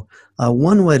 So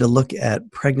one way to look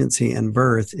at pregnancy and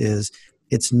birth is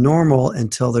it's normal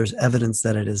until there's evidence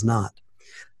that it is not.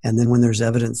 And then when there's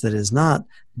evidence that it is not,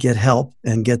 get help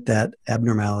and get that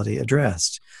abnormality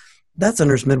addressed. That's a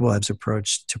nurse midwives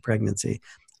approach to pregnancy.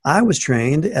 I was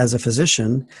trained as a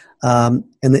physician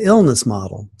in the illness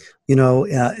model. In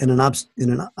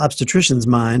an obstetrician's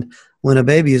mind, when a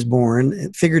baby is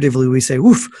born, figuratively we say,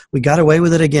 "Woof, we got away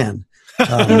with it again."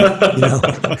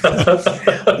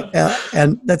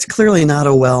 And that's clearly not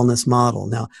a wellness model.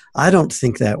 Now, I don't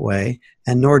think that way,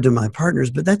 and nor do my partners,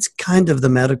 but that's kind of the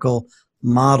medical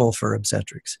model for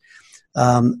obstetrics.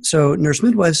 So nurse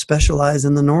midwives specialize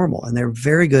in the normal, and they're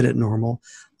very good at normal.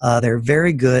 They're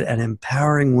very good at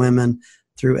empowering women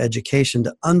through education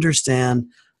to understand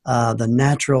the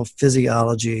natural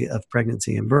physiology of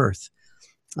pregnancy and birth.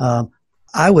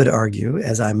 I would argue,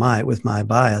 as I might with my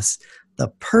bias, the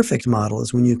perfect model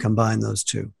is when you combine those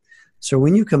two. So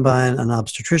when you combine an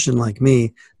obstetrician like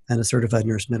me and a certified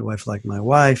nurse midwife like my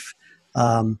wife,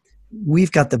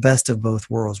 we've got the best of both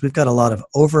worlds. We've got a lot of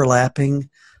overlapping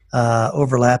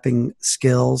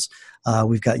skills.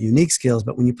 We've got unique skills,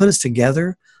 but when you put us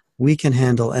together, we can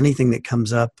handle anything that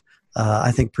comes up,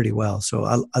 I think, pretty well. So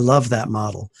I love that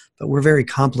model, but we're very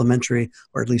complementary,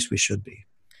 or at least we should be.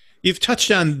 You've touched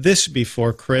on this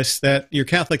before, Chris, that your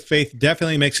Catholic faith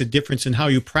definitely makes a difference in how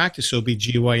you practice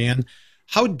OBGYN.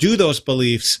 How do those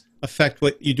beliefs affect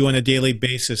what you do on a daily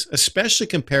basis, especially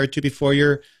compared to before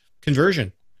your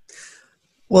conversion?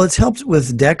 Well, it's helped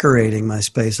with decorating my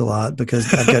space a lot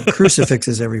because I've got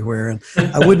crucifixes everywhere, and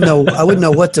I wouldn't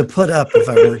know what to put up if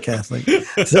I weren't Catholic.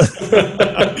 So,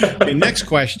 okay, next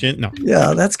question. No.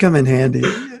 Yeah, that's come in handy.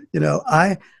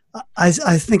 I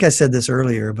think I said this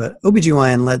earlier, but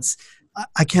OBGYN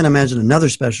I can't imagine another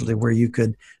specialty where you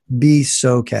could be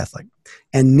so Catholic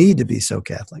and need to be so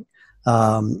Catholic.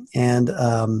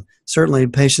 Certainly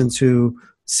patients who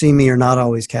see me are not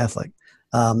always Catholic.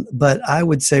 But I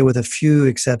would say with a few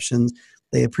exceptions,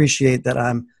 they appreciate that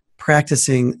I'm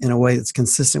practicing in a way that's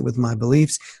consistent with my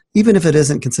beliefs. Even if it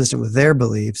isn't consistent with their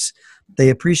beliefs, they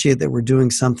appreciate that we're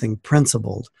doing something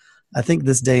principled. I think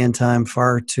this day and time,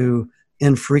 far too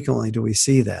infrequently do we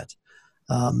see that.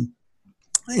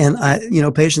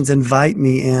 Patients invite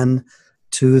me in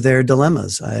to their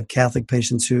dilemmas. I have Catholic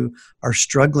patients who are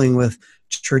struggling with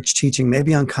church teaching,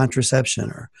 maybe on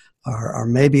contraception or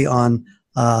maybe on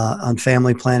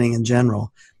family planning in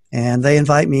general. And they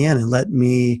invite me in and let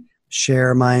me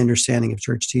share my understanding of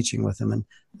church teaching with them. And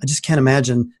I just can't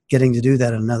imagine getting to do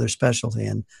that in another specialty.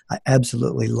 And I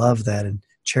absolutely love that and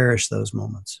cherish those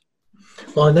moments.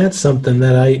 Well, and that's something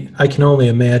that I can only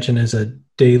imagine as a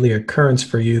daily occurrence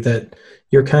for you, that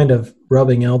you're kind of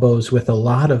rubbing elbows with a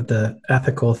lot of the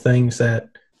ethical things that,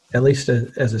 at least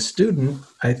as a student,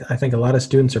 I think a lot of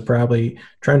students are probably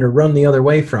trying to run the other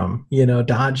way from,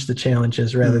 dodge the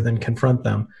challenges rather than confront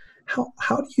them.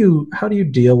 How do you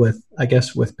deal with, I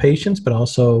guess, with patients, but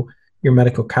also your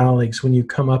medical colleagues when you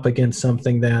come up against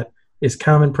something that is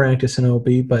common practice in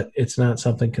OB, but it's not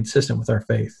something consistent with our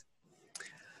faith?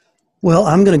 Well,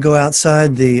 I'm going to go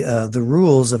outside the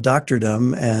rules of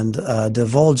doctordom and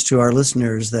divulge to our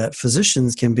listeners that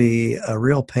physicians can be a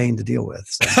real pain to deal with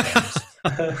sometimes.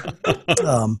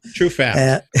 True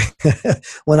fact.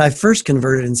 When I first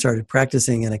converted and started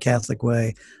practicing in a Catholic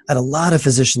way, I had a lot of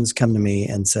physicians come to me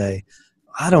and say,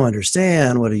 "I don't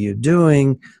understand. What are you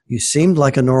doing? You seemed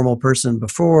like a normal person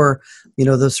before,"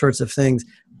 those sorts of things.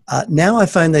 Now I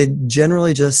find they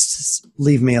generally just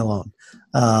leave me alone.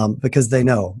 Because they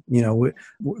know,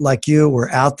 like you, we're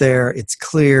out there. It's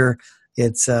clear.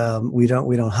 It's we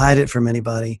don't hide it from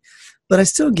anybody. But I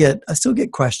still get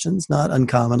questions, not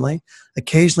uncommonly.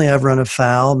 Occasionally, I've run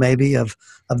afoul maybe of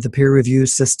the peer review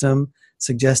system,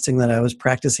 suggesting that I was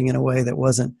practicing in a way that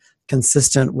wasn't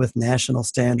consistent with national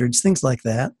standards, things like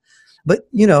that. But,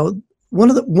 one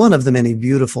of the many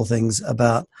beautiful things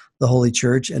about the Holy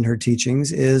Church and her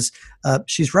teachings is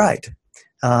she's right,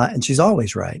 and she's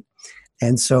always right.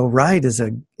 And so right is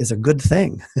a good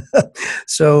thing.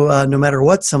 So no matter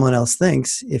what someone else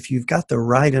thinks, if you've got the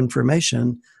right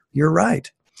information, you're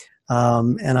right.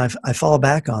 And I fall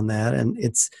back on that, and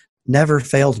it's never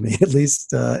failed me, at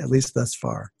least thus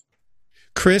far.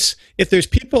 Chris, if there's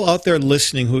people out there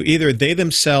listening who either they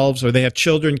themselves or they have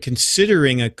children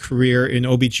considering a career in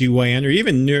OBGYN or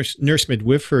even nurse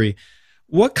midwifery,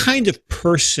 what kind of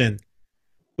person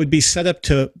would be set up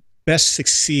to best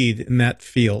succeed in that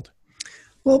field?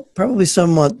 Well, probably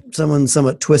someone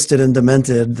somewhat twisted and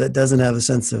demented that doesn't have a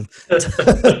sense of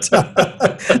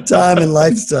time and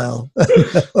lifestyle.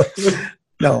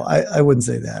 No, I wouldn't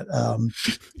say that.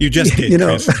 You just did,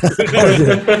 Chris.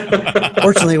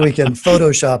 Fortunately, we can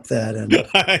Photoshop that. And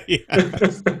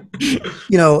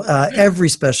every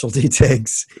specialty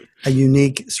takes a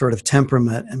unique sort of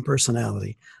temperament and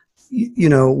personality.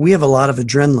 We have a lot of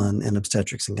adrenaline in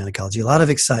obstetrics and gynecology, a lot of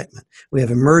excitement. We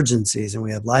have emergencies and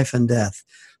we have life and death.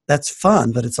 That's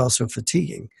fun, but it's also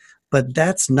fatiguing. But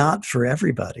that's not for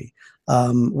everybody.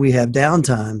 We have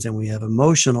downtimes and we have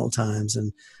emotional times,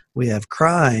 and we have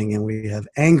crying and we have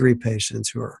angry patients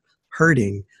who are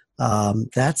hurting.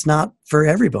 That's not for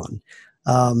everyone.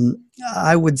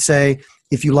 I would say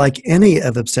if you like any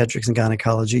of obstetrics and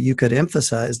gynecology, you could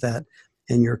emphasize that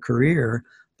in your career.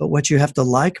 But what you have to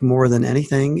like more than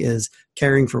anything is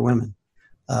caring for women.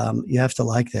 You have to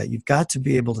like that. You've got to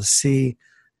be able to see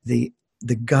the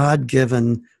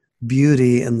God-given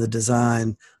beauty and the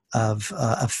design of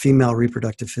female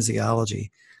reproductive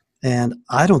physiology. And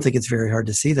I don't think it's very hard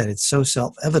to see that. It's so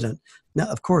self-evident. Now,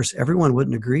 of course, everyone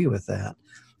wouldn't agree with that.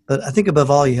 But I think above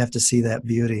all, you have to see that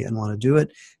beauty and want to do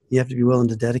it. You have to be willing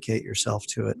to dedicate yourself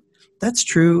to it. That's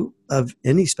true of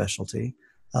any specialty.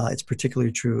 It's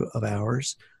particularly true of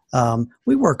ours.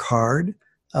 We work hard,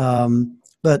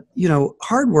 but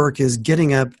hard work is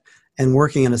getting up and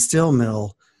working in a steel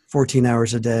mill 14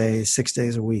 hours a day, 6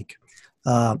 days a week.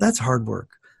 That's hard work.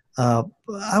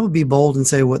 I would be bold and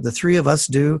say what the three of us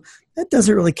do, that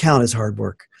doesn't really count as hard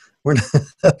work.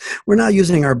 We're not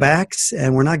using our backs,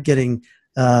 and we're not getting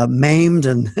maimed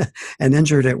and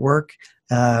injured at work.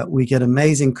 We get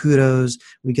amazing kudos.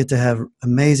 We get to have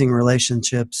amazing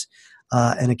relationships.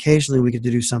 And occasionally we get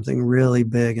to do something really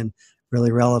big and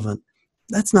really relevant.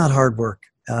 That's not hard work.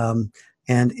 And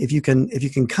if you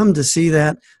can come to see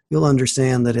that, you'll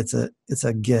understand that it's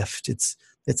a gift.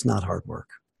 It's not hard work.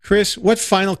 Chris, what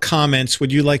final comments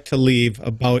would you like to leave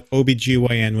about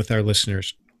OBGYN with our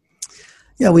listeners?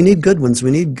 Yeah, we need good ones.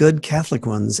 We need good Catholic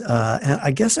ones. And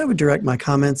I guess I would direct my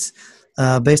comments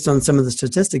based on some of the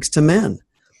statistics to men.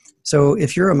 So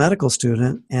if you're a medical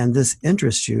student and this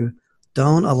interests you,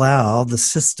 don't allow the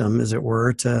system, as it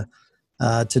were, to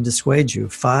dissuade you.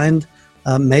 Find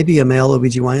maybe a male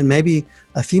OBGYN, maybe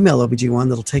a female OBGYN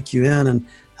that'll take you in and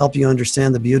help you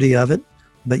understand the beauty of it.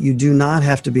 But you do not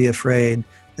have to be afraid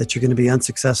that you're going to be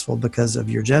unsuccessful because of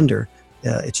your gender.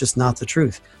 It's just not the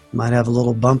truth. You might have a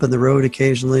little bump in the road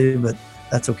occasionally, but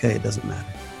that's okay. It doesn't matter.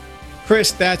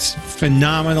 Chris, that's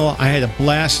phenomenal. I had a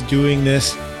blast doing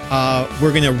this.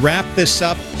 We're going to wrap this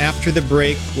up after the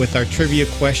break with our trivia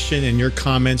question and your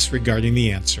comments regarding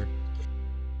the answer.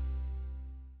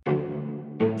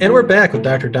 And we're back with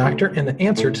Dr. Doctor and the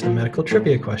answer to the medical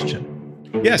trivia question.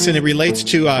 Yes, and it relates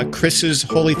to Chris's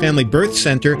Holy Family Birth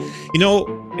Center.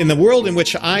 In the world in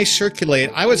which I circulate,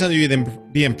 I was under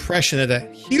the impression that a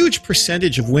huge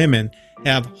percentage of women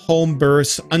have home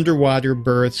births, underwater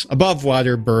births, above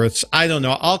water births, I don't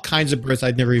know, all kinds of births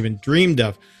I'd never even dreamed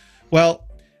of. Well,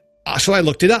 so I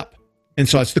looked it up. And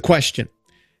so that's the question.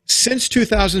 Since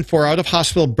 2004,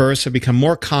 out-of-hospital births have become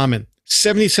more common,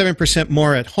 77%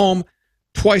 more at home,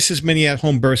 twice as many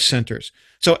at-home birth centers.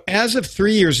 So as of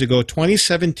 3 years ago,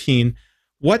 2017,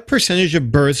 what percentage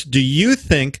of births do you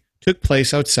think took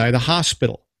place outside a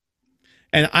hospital?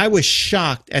 And I was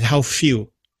shocked at how few.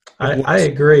 I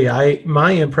agree.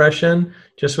 My impression,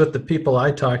 just with the people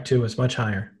I talked to, was much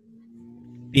higher.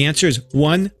 The answer is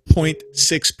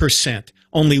 1.6%.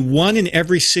 Only 1 in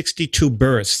every 62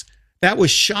 births. That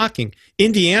was shocking.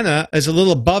 Indiana is a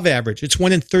little above average. It's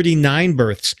 1 in 39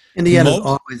 births. Indiana is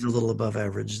always a little above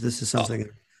average. This is something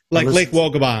like Lake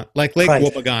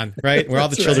Wobegon, right? Where all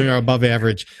the children are above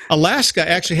average. Alaska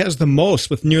actually has the most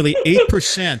with nearly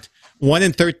 8%, 1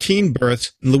 in 13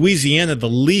 births. In Louisiana, the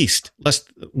least, less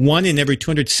 1 in every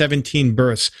 217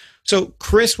 births. So,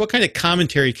 Chris, what kind of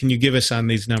commentary can you give us on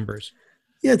these numbers?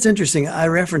 Yeah, it's interesting. I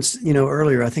referenced,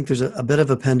 earlier, I think there's a bit of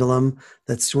a pendulum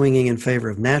that's swinging in favor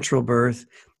of natural birth.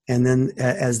 And then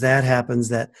as that happens,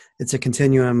 that it's a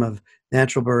continuum of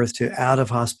natural birth to out of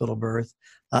hospital birth.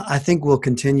 I think we'll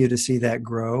continue to see that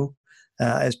grow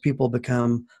as people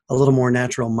become a little more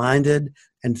natural minded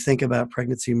and think about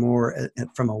pregnancy more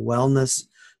from a wellness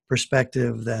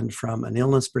perspective than from an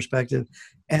illness perspective.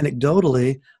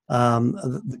 Anecdotally,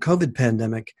 the COVID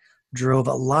pandemic drove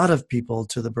a lot of people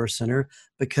to the birth center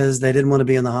because they didn't want to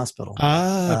be in the hospital.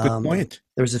 Good point.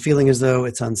 There was a feeling as though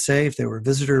it's unsafe. There were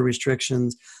visitor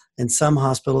restrictions in some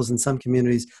hospitals, in some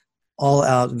communities, all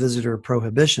out visitor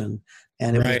prohibition,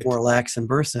 and it was more lax in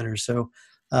birth centers. So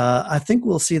I think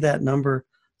we'll see that number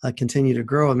continue to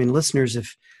grow. I mean, listeners,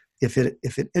 if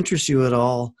it interests you at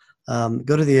all,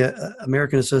 go to the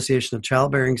American Association of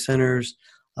Childbearing Centers,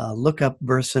 look up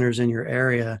birth centers in your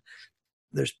area.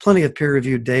 There's plenty of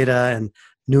peer-reviewed data and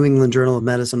New England Journal of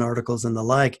Medicine articles and the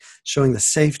like showing the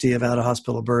safety of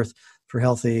out-of-hospital birth for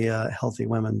healthy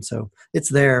women. So it's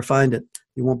there. Find it.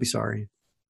 You won't be sorry.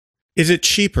 Is it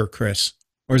cheaper, Chris,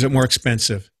 or is it more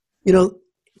expensive? You know,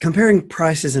 comparing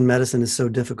prices in medicine is so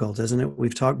difficult, isn't it?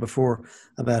 We've talked before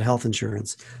about health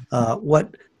insurance.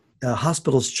 What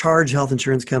hospitals charge health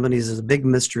insurance companies is a big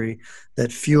mystery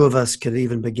that few of us could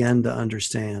even begin to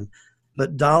understand.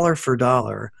 But dollar for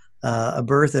dollar, a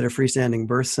birth at a freestanding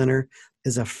birth center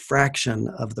is a fraction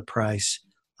of the price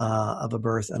of a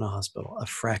birth in a hospital, a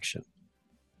fraction.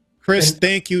 Chris,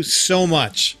 thank you so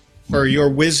much for your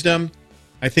wisdom.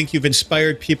 I think you've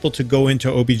inspired people to go into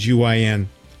OBGYN.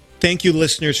 Thank you,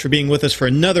 listeners, for being with us for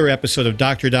another episode of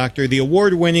Dr. Doctor, the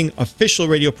award-winning official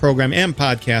radio program and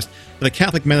podcast of the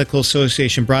Catholic Medical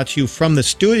Association, brought to you from the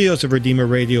studios of Redeemer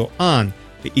Radio on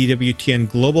the EWTN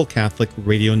Global Catholic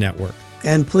Radio Network.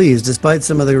 And please, despite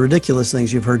some of the ridiculous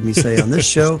things you've heard me say on this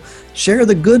show, share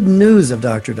the good news of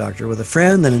Dr. Doctor with a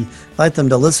friend and invite them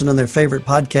to listen on their favorite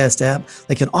podcast app.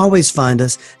 They can always find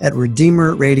us at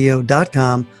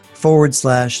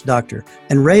redeemerradio.com/doctor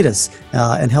and rate us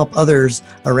and help others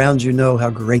around you know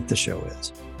how great the show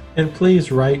is. And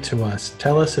please write to us.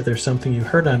 Tell us if there's something you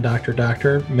heard on Dr.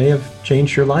 Doctor may have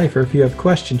changed your life, or if you have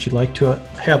questions you'd like to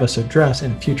have us address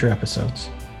in future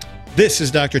episodes. This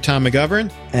is Dr. Tom McGovern.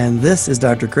 And this is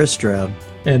Dr. Chris Stroud.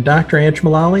 And Dr.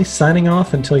 Andrew Mullally signing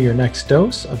off until your next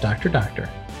dose of Dr. Doctor.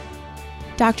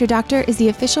 Dr. Doctor is the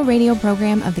official radio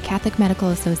program of the Catholic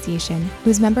Medical Association,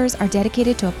 whose members are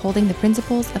dedicated to upholding the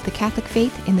principles of the Catholic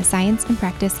faith in the science and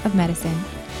practice of medicine.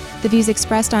 The views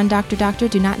expressed on Dr. Doctor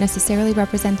do not necessarily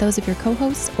represent those of your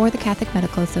co-hosts or the Catholic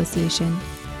Medical Association.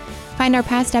 Find our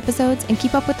past episodes and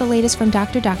keep up with the latest from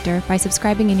Dr. Doctor by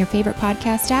subscribing in your favorite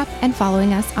podcast app and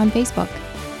following us on Facebook.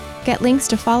 Get links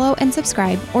to follow and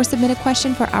subscribe or submit a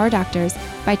question for our doctors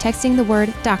by texting the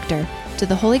word DOCTOR to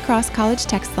the Holy Cross College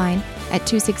text line at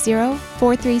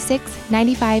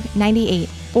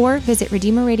 260-436-9598 or visit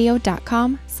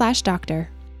redeemerradio.com/doctor.